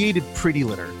I created Pretty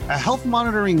Litter, a health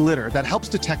monitoring litter that helps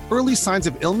detect early signs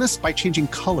of illness by changing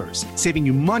colors, saving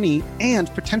you money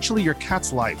and potentially your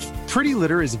cat's life. Pretty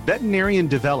Litter is veterinarian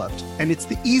developed, and it's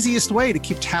the easiest way to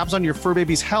keep tabs on your fur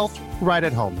baby's health right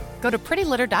at home. Go to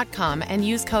prettylitter.com and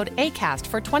use code ACAST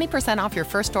for 20% off your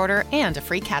first order and a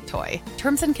free cat toy.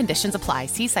 Terms and conditions apply.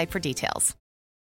 See site for details.